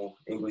lot more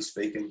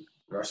English-speaking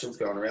Russians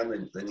going around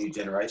than the new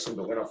generation.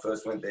 But when I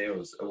first went there, it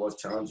was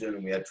challenging,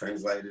 and we had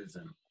translators,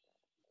 and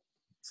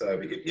so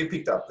you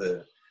picked up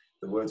the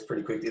words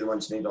pretty quickly. The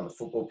ones you need on the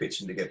football pitch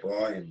and to get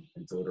by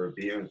and to order a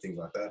beer and things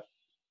like that.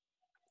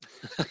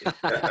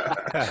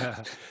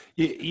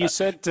 You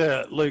said,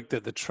 Luke,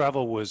 that the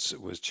travel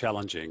was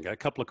challenging. A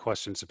couple of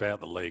questions about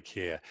the league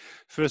here.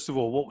 First of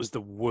all, what was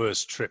the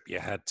worst trip you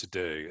had to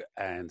do?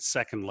 And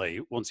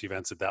secondly, once you've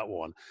answered that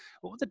one,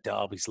 what were the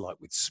derbies like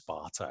with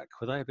Spartak?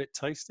 Were they a bit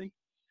tasty?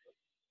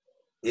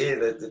 Yeah,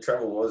 the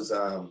travel was,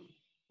 so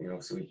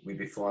we'd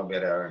be flying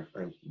about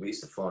we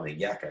used to fly on the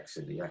Yak,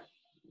 actually, the Yak,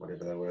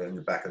 whatever they were, in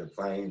the back of the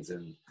planes.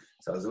 And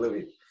so it was a little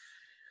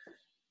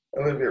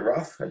bit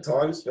rough at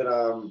times, but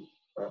I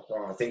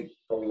think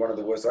probably one of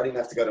the worst. I didn't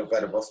have to go to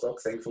Vladivostok,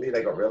 thankfully.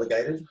 They got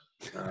relegated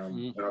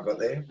when I got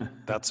there.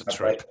 That's a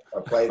trip. I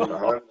played in the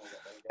home,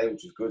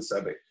 which was good.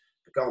 So, but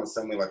going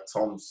somewhere like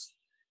Tomsk,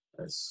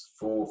 it's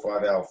 4 or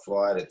 5 hour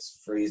flight.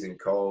 It's freezing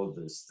cold.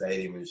 The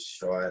stadium is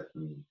shite,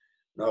 and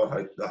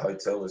the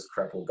hotel was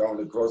crap. Or going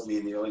to Grozny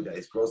in the early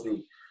days.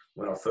 Grozny,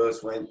 when I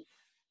first went,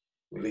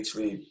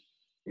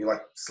 you're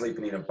like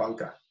sleeping in a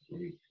bunker.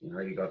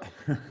 You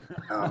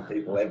got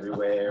people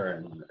everywhere,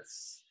 and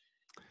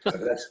so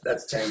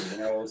that's changing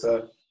now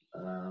also.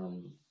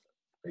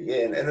 But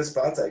yeah, and the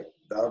Spartak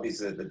derbies,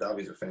 the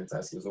derbies were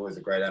fantastic. It was always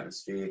a great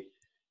atmosphere,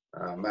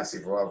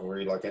 massive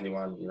rivalry. Like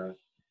anyone,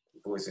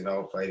 boys who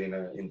know, played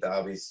in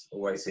derbies,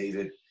 always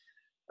heated.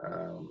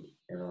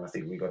 I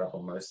think we got up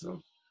on most of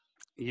them.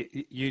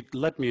 You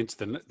led me into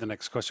the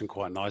next question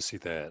quite nicely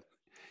there.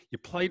 You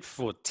played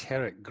for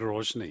Terek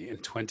Grozny in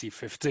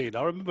 2015.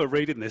 I remember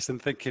reading this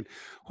and thinking,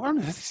 what on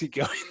earth is he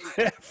going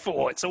there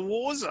for? It's a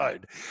war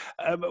zone.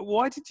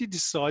 Why did you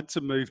decide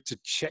to move to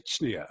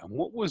Chechnya? And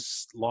what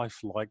was life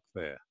like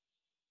there?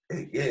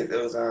 Yeah,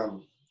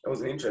 that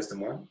was an interesting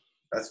one.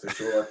 That's for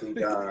sure. I think,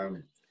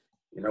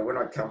 when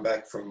I come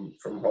back from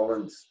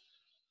Holland,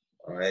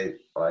 I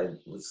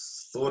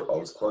thought I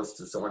was close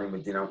to signing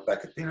with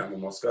back at Dynamo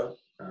Moscow.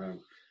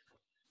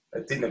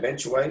 It didn't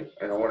eventuate,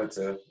 and I wanted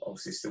to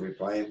obviously still be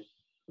playing.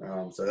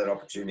 So that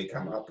opportunity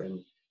came up,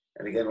 and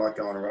again, like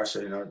going to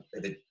Russia,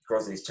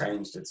 Grozny's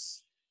changed.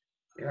 It's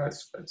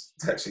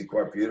actually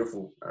quite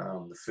beautiful.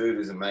 The food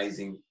is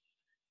amazing,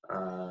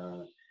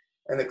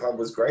 and the club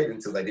was great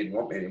until they didn't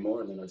want me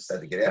anymore, and then I just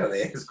had to get out of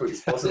there as quick as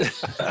possible.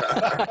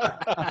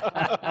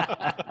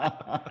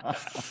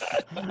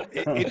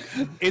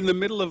 In the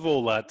middle of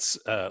all that,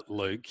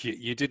 Luke,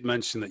 you did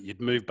mention that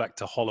you'd moved back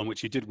to Holland,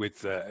 which you did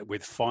with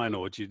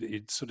Feyenoord.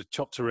 You'd sort of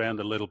chopped around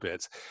a little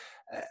bit.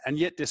 And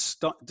yet,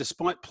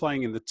 despite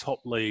playing in the top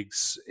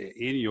leagues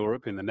in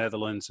Europe, in the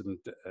Netherlands, and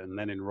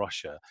then in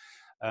Russia,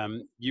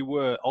 you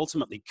were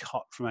ultimately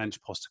cut from Ange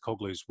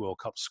Postecoglou's World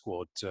Cup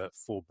squad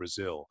for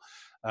Brazil.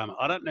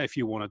 I don't know if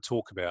you want to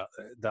talk about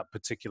that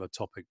particular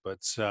topic, but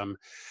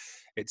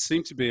it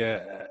seemed to be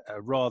a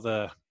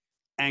rather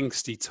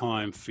angsty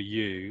time for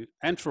you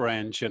and for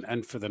Ange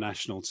and for the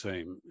national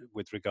team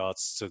with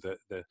regards to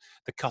the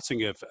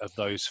cutting of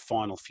those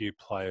final few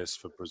players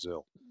for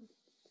Brazil.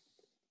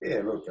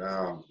 Yeah, look,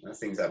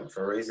 things happen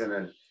for a reason,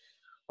 and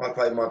I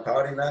played my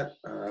part in that.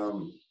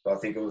 But I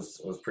think it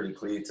was pretty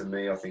clear to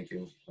me. I think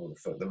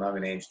the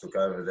moment Ange took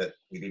over that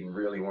he didn't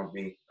really want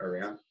me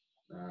around,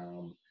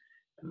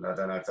 and I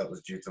don't know if that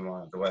was due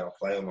to the way I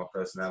play or my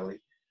personality.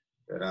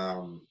 But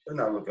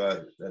no, look,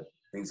 that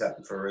things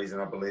happen for a reason,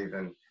 I believe,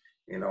 and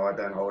I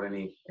don't hold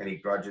any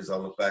grudges. I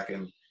look back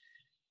and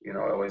I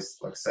always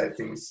like to say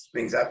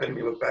things happen.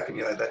 You look back and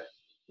that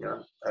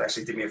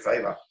actually did me a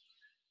favour.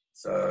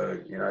 So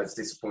as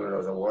disappointed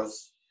as I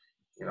was,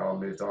 I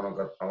moved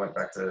on. I went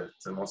back to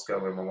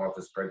Moscow where my wife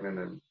was pregnant,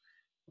 and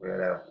we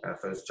had our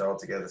first child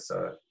together.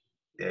 So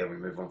yeah, we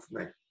moved on from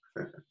there.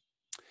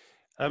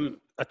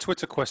 A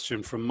Twitter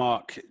question from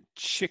Mark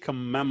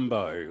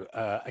Chikamambo,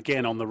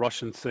 again on the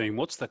Russian theme.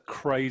 What's the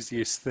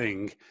craziest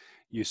thing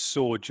you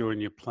saw during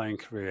your playing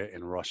career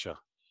in Russia,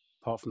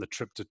 apart from the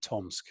trip to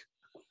Tomsk?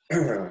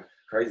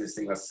 Craziest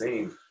thing I've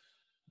seen.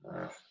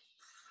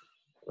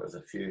 There's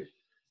a few.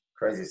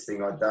 Craziest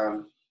thing I've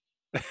done.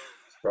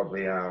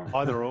 Probably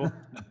either or.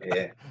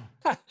 Yeah.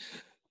 I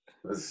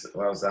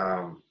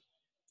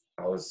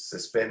was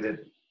suspended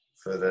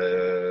for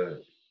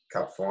the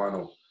cup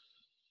final.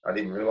 I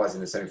didn't realise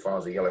in the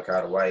semi-finals a yellow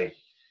card away.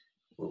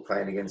 We were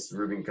playing against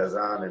Rubin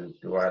Kazan, and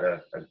who had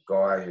a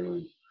guy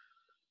who,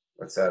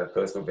 let's say, had a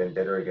personal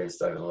vendetta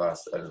against over the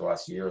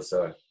last year or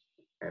so.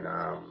 And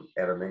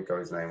Adamenko,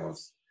 his name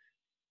was.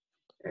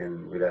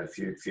 And we'd had a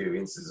few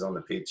instances on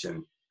the pitch,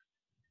 and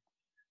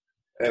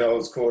I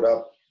was caught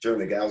up during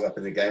the game. I was up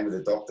in the game with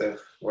the doctor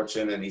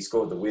watching, and he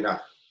scored the winner.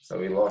 So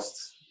we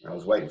lost. I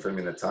was waiting for him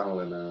in the tunnel,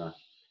 and a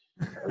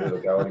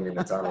little go at him in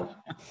the tunnel.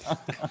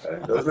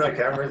 There was no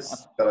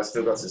cameras, but I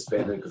still got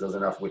suspended because there was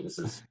enough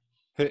witnesses.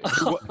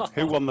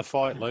 Who won the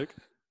fight, Luke?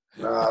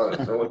 No,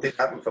 it didn't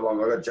happen for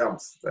long. I got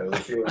jumped. There was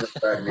a few of them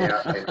dragging me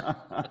out.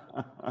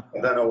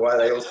 I don't know why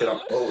they all said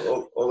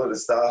all of the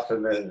staff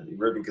and the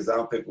Rubin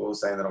Kazan people were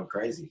saying that I'm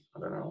crazy. I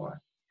don't know why.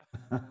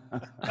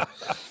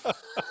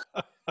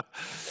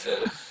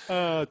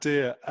 Oh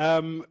dear.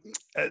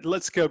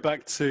 Let's go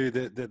back to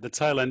the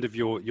tail end of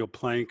your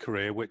playing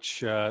career,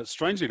 which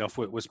strangely enough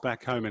was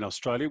back home in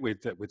Australia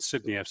with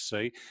Sydney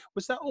FC.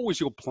 Was that always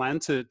your plan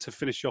to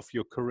finish off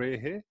your career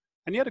here?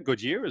 And you had a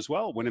good year as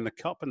well, winning the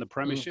Cup and the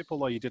Premiership,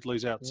 although you did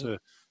lose out to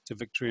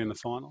victory in the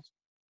finals.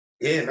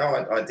 Yeah,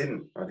 no, I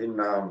didn't. I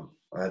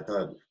had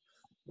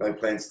no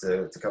plans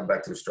to come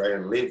back to Australia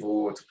and live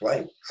or to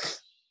play.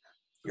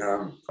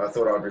 I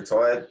thought I'd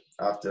retired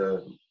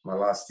after my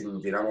last stint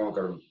in Dinamo. I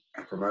got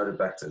promoted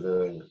back to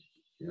the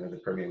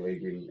Premier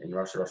League in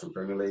Russian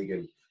Premier League,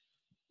 and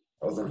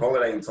I was on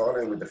holiday in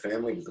Thailand with the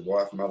family, with the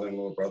wife,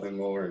 mother-in-law,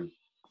 brother-in-law, and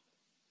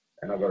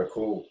I got a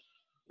call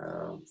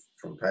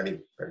from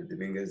Paddy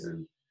Dominguez,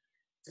 and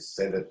just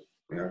said that,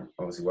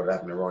 obviously what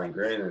happened to Ryan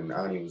Grant, and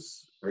Arnie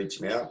was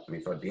reaching out and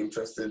if I'd be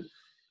interested.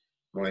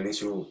 My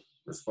initial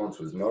response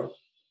was no.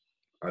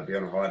 I'd be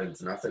on a hide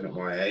into nothing at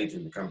my age,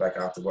 and to come back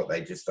after what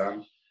they'd just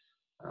done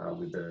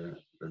with the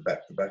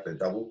back-to-back, the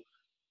double.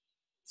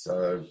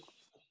 So,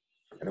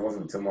 and it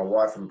wasn't until my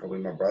wife and probably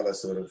my brother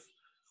sort of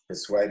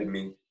persuaded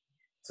me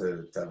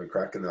to have a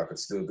crack and that I could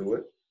still do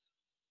it.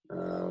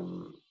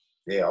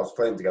 I was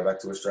planning to go back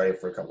to Australia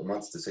for a couple of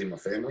months to see my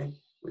family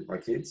with my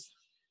kids.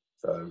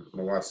 So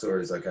my wife saw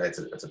it as, okay,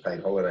 it's a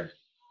paid holiday,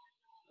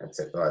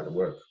 except I had to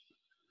work.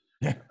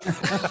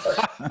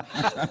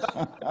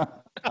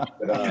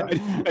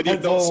 But,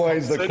 that's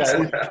always the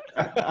case.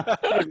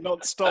 You've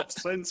not stopped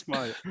since,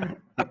 mate.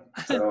 I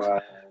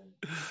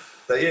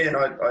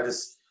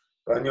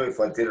knew if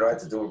I did it, I had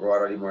to do it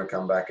right. I didn't want to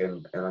come back,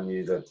 and I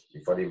knew that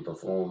if I didn't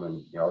perform,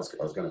 and I was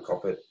going to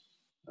cop it.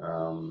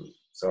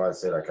 So I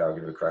said, okay, I'll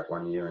give it a crack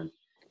 1 year, and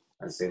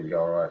it seemed to go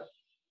all right.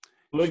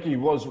 Lukey,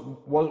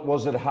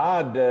 was it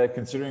hard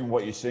considering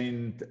what you've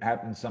seen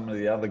happen to some of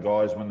the other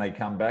guys when they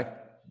come back?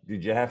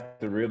 Did you have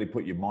to really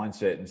put your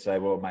mindset and say,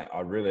 well, mate,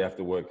 I really have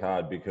to work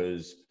hard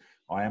because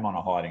I am on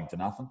a hiding to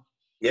nothing?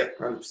 Yep,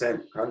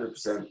 100%.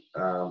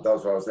 That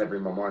was why I was never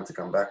in my mind to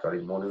come back. I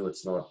didn't want to.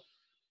 It's not,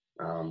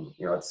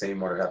 I'd seen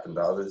what had happened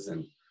to others,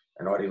 and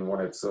I didn't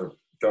want to sort of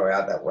go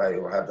out that way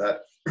or have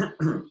that.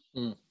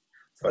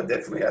 So I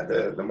definitely had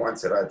the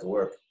mindset I had to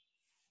work.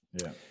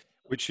 Yeah.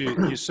 Which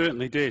you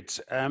certainly did.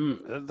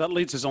 That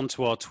leads us on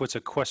to our Twitter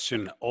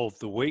question of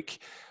the week.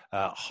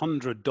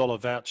 $100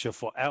 voucher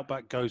for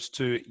Outback goes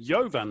to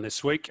Jovan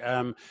this week.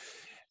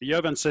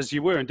 Jovan says,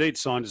 you were indeed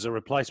signed as a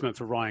replacement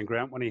for Ryan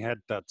Grant when he had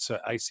that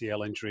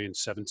ACL injury in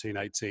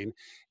 17-18.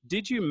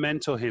 Did you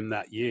mentor him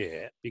that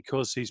year?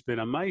 Because he's been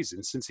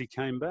amazing since he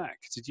came back.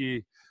 Did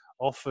you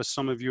offer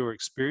some of your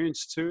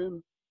experience to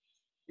him?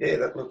 Yeah,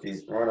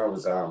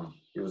 Ryan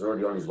he was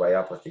already on his way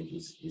up. I think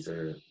he's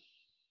a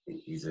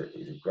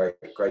great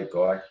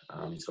guy.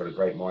 He's got a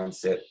great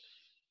mindset.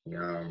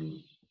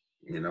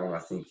 I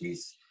think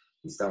he's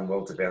done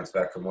well to bounce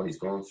back from what he's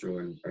gone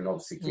through, and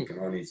obviously kicking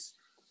on. He's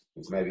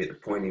maybe at the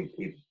point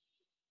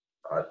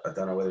I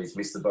don't know whether he's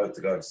missed the boat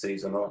to go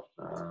overseas or not.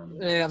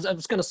 I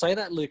was going to say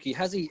that, Lukey.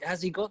 Has he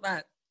got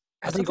that?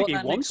 I don't think he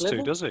wants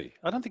to, does he?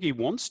 I don't think he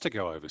wants to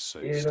go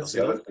overseas. Yeah, that's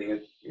the other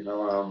thing.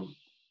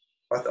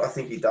 I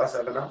think he does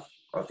have enough.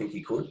 I think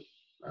he could.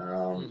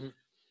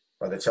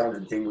 But the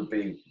challenging thing would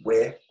be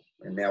where,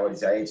 and now at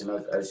his age, and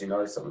as you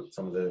know,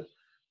 some of the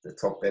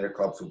top better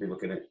clubs will be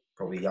looking at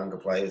probably younger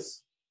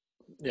players.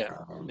 To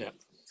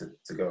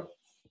go.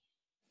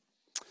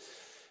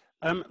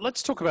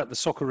 Let's talk about the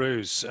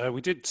Socceroos.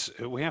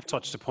 We have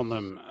touched upon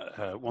them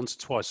once or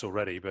twice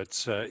already,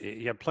 but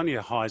you had plenty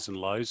of highs and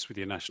lows with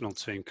your national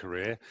team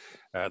career.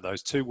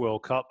 Those 2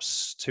 World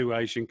Cups, 2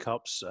 Asian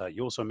Cups.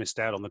 You also missed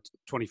out on the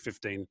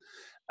 2015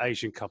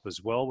 Asian Cup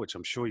as well, which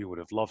I'm sure you would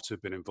have loved to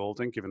have been involved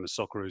in, given the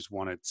Socceroos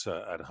won it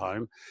at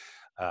home.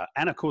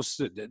 And of course,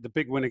 the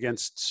big win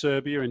against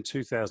Serbia in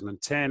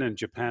 2010 and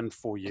Japan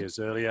 4 years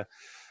earlier.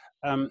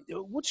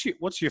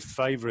 What's your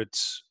favourite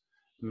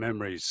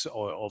memories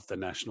of the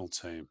national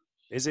team?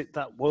 Is it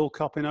that World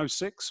Cup in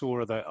 2006,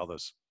 or are there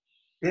others?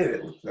 Yeah,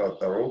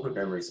 they're all good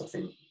memories. I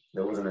think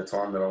there wasn't a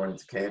time that I went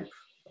to camp,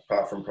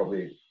 apart from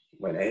probably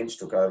when Ange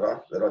took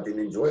over, that I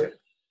didn't enjoy it.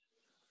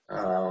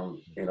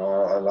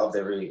 I loved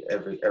every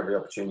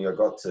opportunity I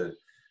got to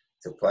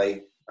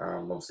play,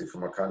 obviously for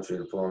my country,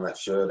 to put on that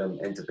shirt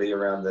and to be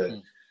around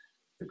the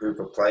group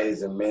of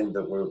players and men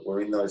that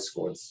were in those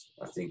squads.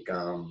 I think,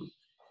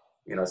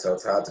 so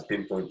it's hard to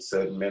pinpoint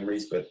certain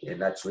memories, but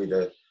naturally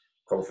the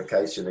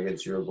qualification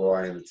against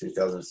Uruguay in the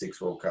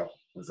 2006 World Cup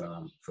was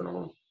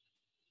phenomenal.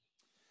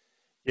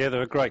 Yeah, they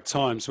were great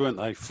times, weren't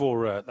they,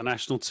 for the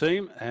national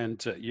team?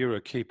 And you're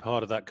a key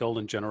part of that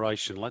golden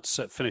generation. Let's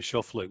finish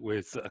off, Luke,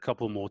 with a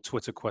couple more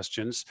Twitter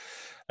questions.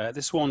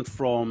 This one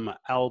from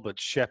Albert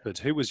Shepherd.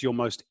 Who was your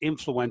most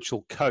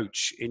influential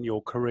coach in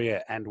your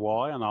career and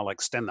why? And I'll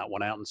extend that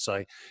one out and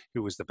say,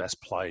 who was the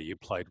best player you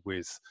played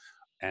with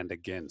and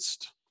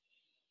against?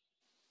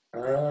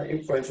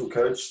 Influential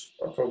coach,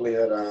 I probably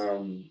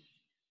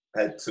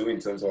had 2 in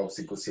terms of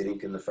obviously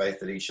Kusinik and the faith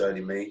that he showed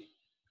in me.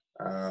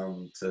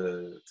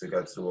 To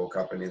go to the World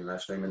Cup and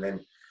international team, and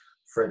then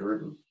Fred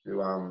Rutten,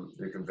 who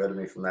converted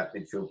me from that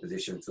midfield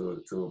position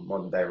to a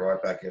modern day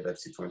right back at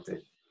FC Twente.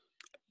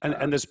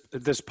 And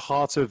there's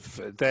part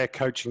of their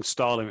coaching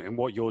style in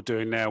what you're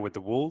doing now with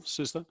the Wolves,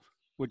 is there?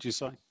 Would you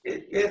say?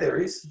 Yeah, there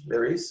is.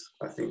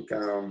 I think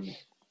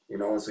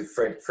Obviously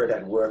Fred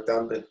had worked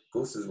under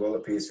Gus as well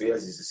at PSV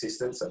as his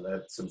assistant, so they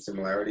had some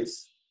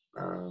similarities.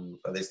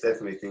 But there's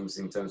definitely things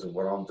in terms of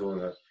what I'm doing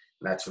that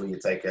naturally you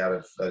take out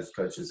of those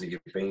coaches that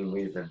you've been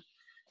with, and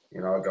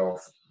I go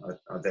off.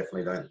 I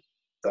definitely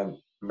don't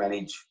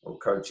manage or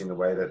coach in the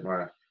way that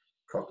my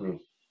Cockney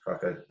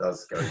fucker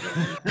does go.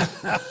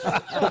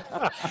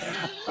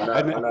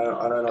 I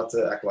know not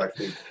to act like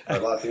him. The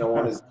last thing I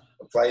want is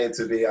a player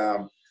to be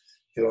have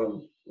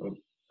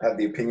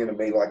the opinion of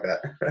me like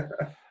that.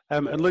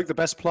 And Luke, the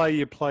best player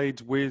you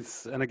played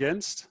with and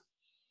against?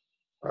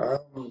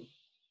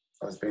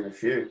 There's been a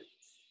few.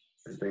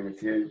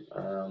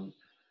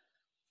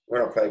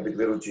 When I played with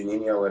little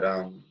Juninho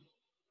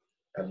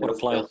at What a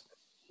player.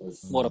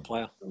 What a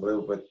player.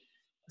 But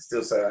I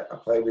still say I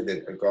played with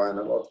a guy, and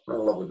not a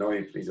lot would know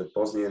him, but he's a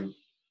Bosnian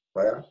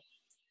player.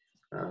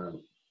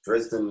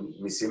 Dresden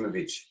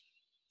Misimovic.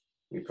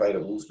 We played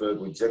at Wolfsburg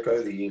with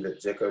Dzeko the year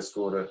that Dzeko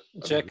scored a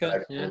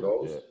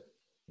goals.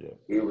 Yeah.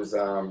 He was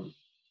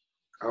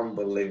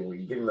unbelievable.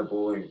 You give him the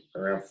ball,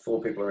 around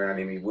 4 people around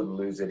him, he wouldn't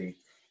lose it.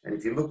 And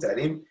if you looked at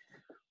him,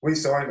 we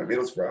saw him at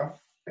Middlesbrough,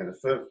 and the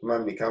first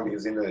moment he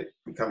was in the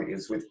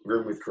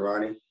room with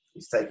Karani.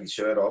 He's taking his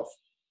shirt off,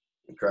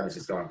 and Karani's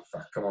just going,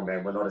 "Fuck, come on,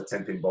 man, we're not a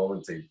 10-pin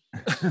bowling team."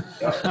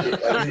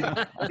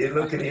 You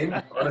look at him,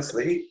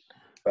 honestly,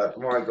 but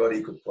my God,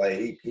 he could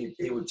play.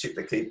 He would chip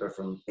the keeper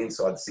from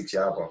inside the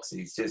 6-yard box.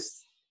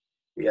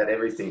 He had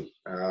everything.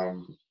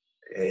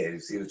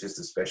 He was just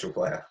a special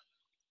player.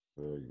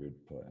 Very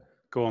good player.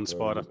 Go on,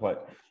 Spider.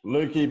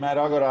 Lukey, mate,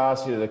 I got to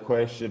ask you the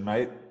question,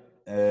 mate.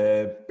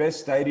 Best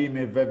stadium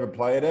you've ever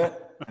played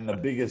at, and the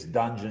biggest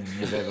dungeon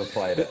you've ever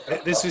played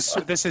at. This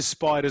is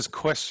Spider's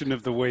question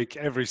of the week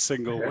every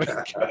single week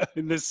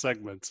in this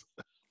segment.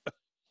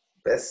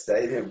 Best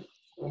stadium.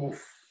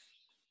 Oof.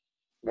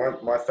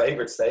 My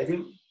favourite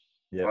stadium.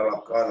 Yeah.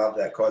 I love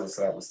that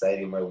Kaiserslautern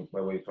Stadium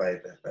where we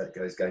played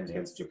those games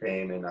against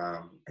Japan and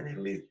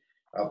Italy,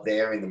 up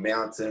there in the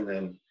mountain,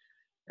 and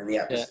the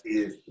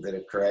atmosphere that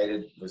it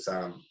created was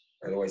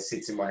it always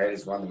sits in my head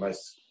as one of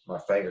my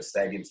favourite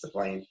stadiums to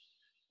play in.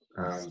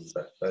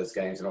 But those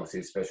games, and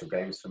obviously special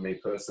games for me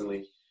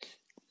personally.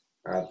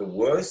 The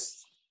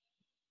worst,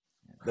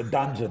 the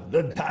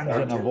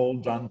dungeon of all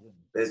dungeons.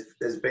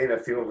 There's been a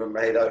few of them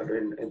made over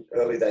in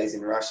early days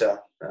in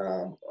Russia.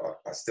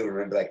 I still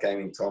remember that game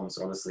in Tom's.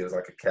 Honestly, it was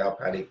like a cow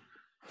paddock,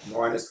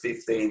 minus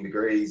 15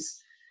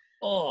 degrees.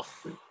 Oh,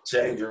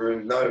 Changing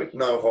room, no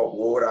hot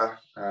water.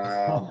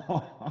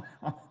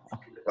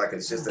 Like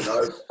it's just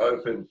an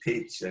open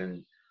pitch,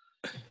 and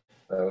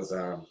that was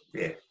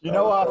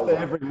after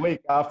every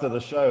week after the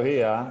show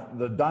here,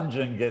 the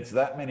dungeon gets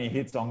that many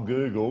hits on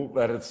Google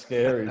that it's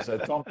scary. So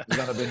Tom is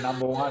going to be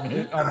 #1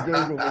 hit on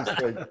Google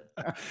this week.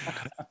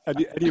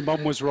 And your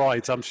mum was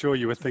right. I'm sure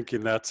you were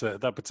thinking that at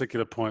that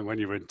particular point when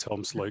you were in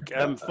Tom's, Luke.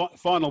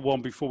 Final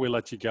one before we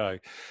let you go.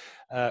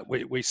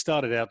 We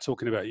started out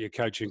talking about your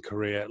coaching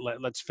career.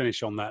 Let's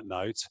finish on that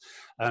note.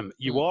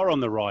 You are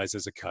on the rise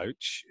as a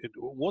coach.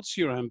 What's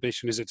your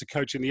ambition? Is it to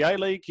coach in the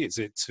A-League? Is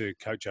it to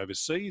coach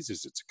overseas?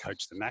 Is it to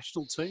coach the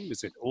national team?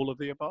 Is it all of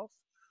the above?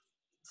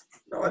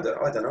 No, I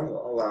don't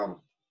know.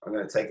 I'm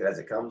going to take it as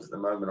it comes. At the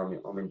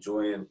moment, I'm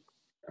enjoying.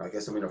 I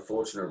guess I'm in a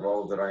fortunate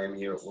role that I am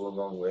here at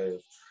Wollongong,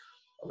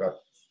 where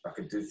I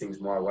can do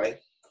things my way.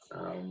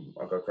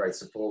 I've got great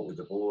support with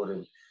the board,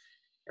 and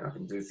I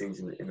can do things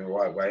in the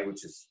right way,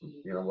 which is,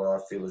 what I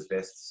feel is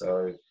best.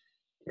 So,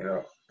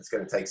 it's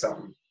going to take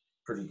something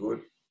pretty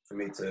good for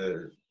me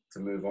to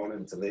move on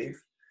and to leave.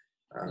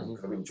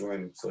 I'm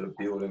enjoying sort of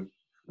building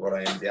what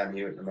I am down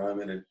here at the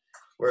moment, and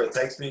where it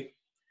takes me.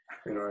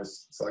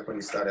 It's like when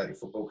you start out your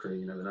football career,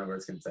 you never know where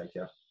it's going to take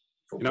you.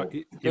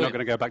 You're not going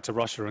to go back to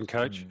Russia and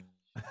coach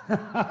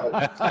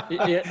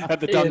at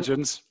the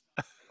dungeons.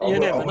 I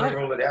won't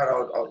rule it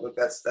out. Look,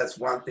 that's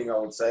one thing I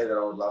would say that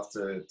I would love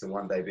to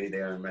one day be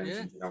there and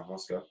manage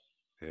Moscow.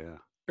 Yeah.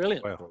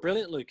 Brilliant.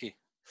 Brilliant, Lukey.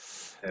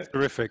 Yeah.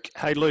 Terrific.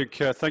 Hey, Luke,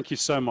 thank you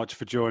so much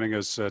for joining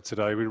us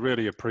today. We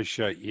really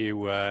appreciate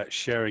you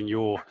sharing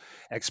your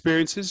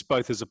experiences,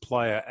 both as a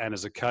player and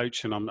as a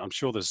coach. And I'm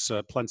sure there's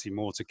plenty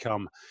more to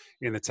come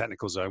in the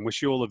technical zone.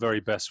 Wish you all the very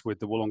best with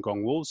the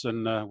Wollongong Wolves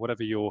and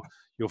whatever your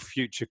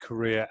future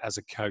career as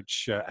a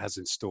coach has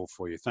in store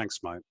for you. Thanks,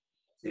 mate.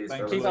 Cheers,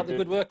 Keep up the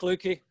good work,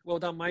 Lukey. Well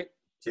done, mate.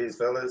 Cheers,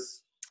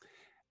 fellas.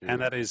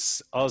 And that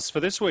is us for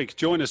this week.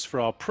 Join us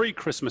for our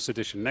pre-Christmas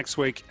edition next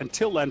week.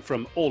 Until then,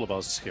 from all of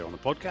us here on the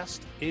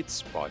podcast,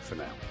 it's bye for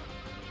now.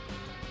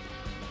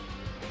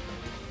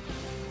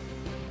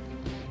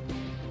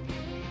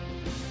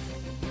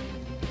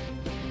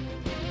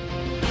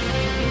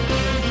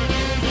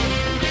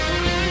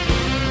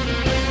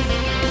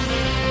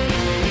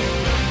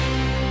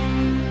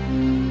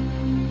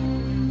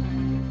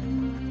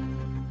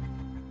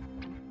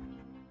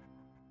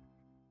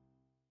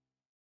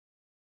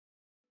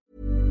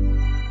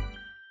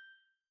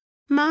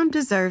 Mom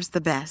deserves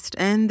the best,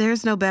 and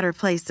there's no better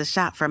place to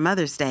shop for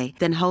Mother's Day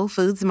than Whole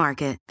Foods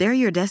Market. They're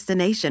your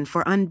destination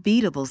for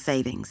unbeatable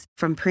savings,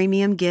 from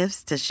premium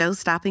gifts to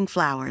show-stopping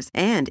flowers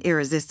and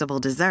irresistible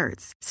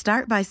desserts.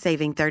 Start by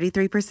saving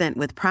 33%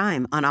 with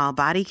Prime on all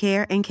body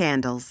care and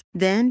candles.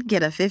 Then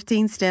get a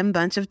 15-stem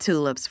bunch of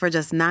tulips for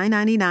just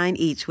 $9.99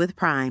 each with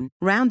Prime.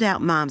 Round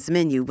out Mom's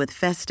menu with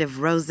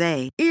festive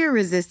rosé,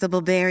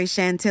 irresistible berry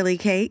chantilly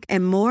cake,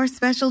 and more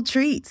special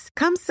treats.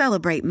 Come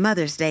celebrate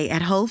Mother's Day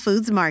at Whole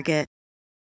Foods Market.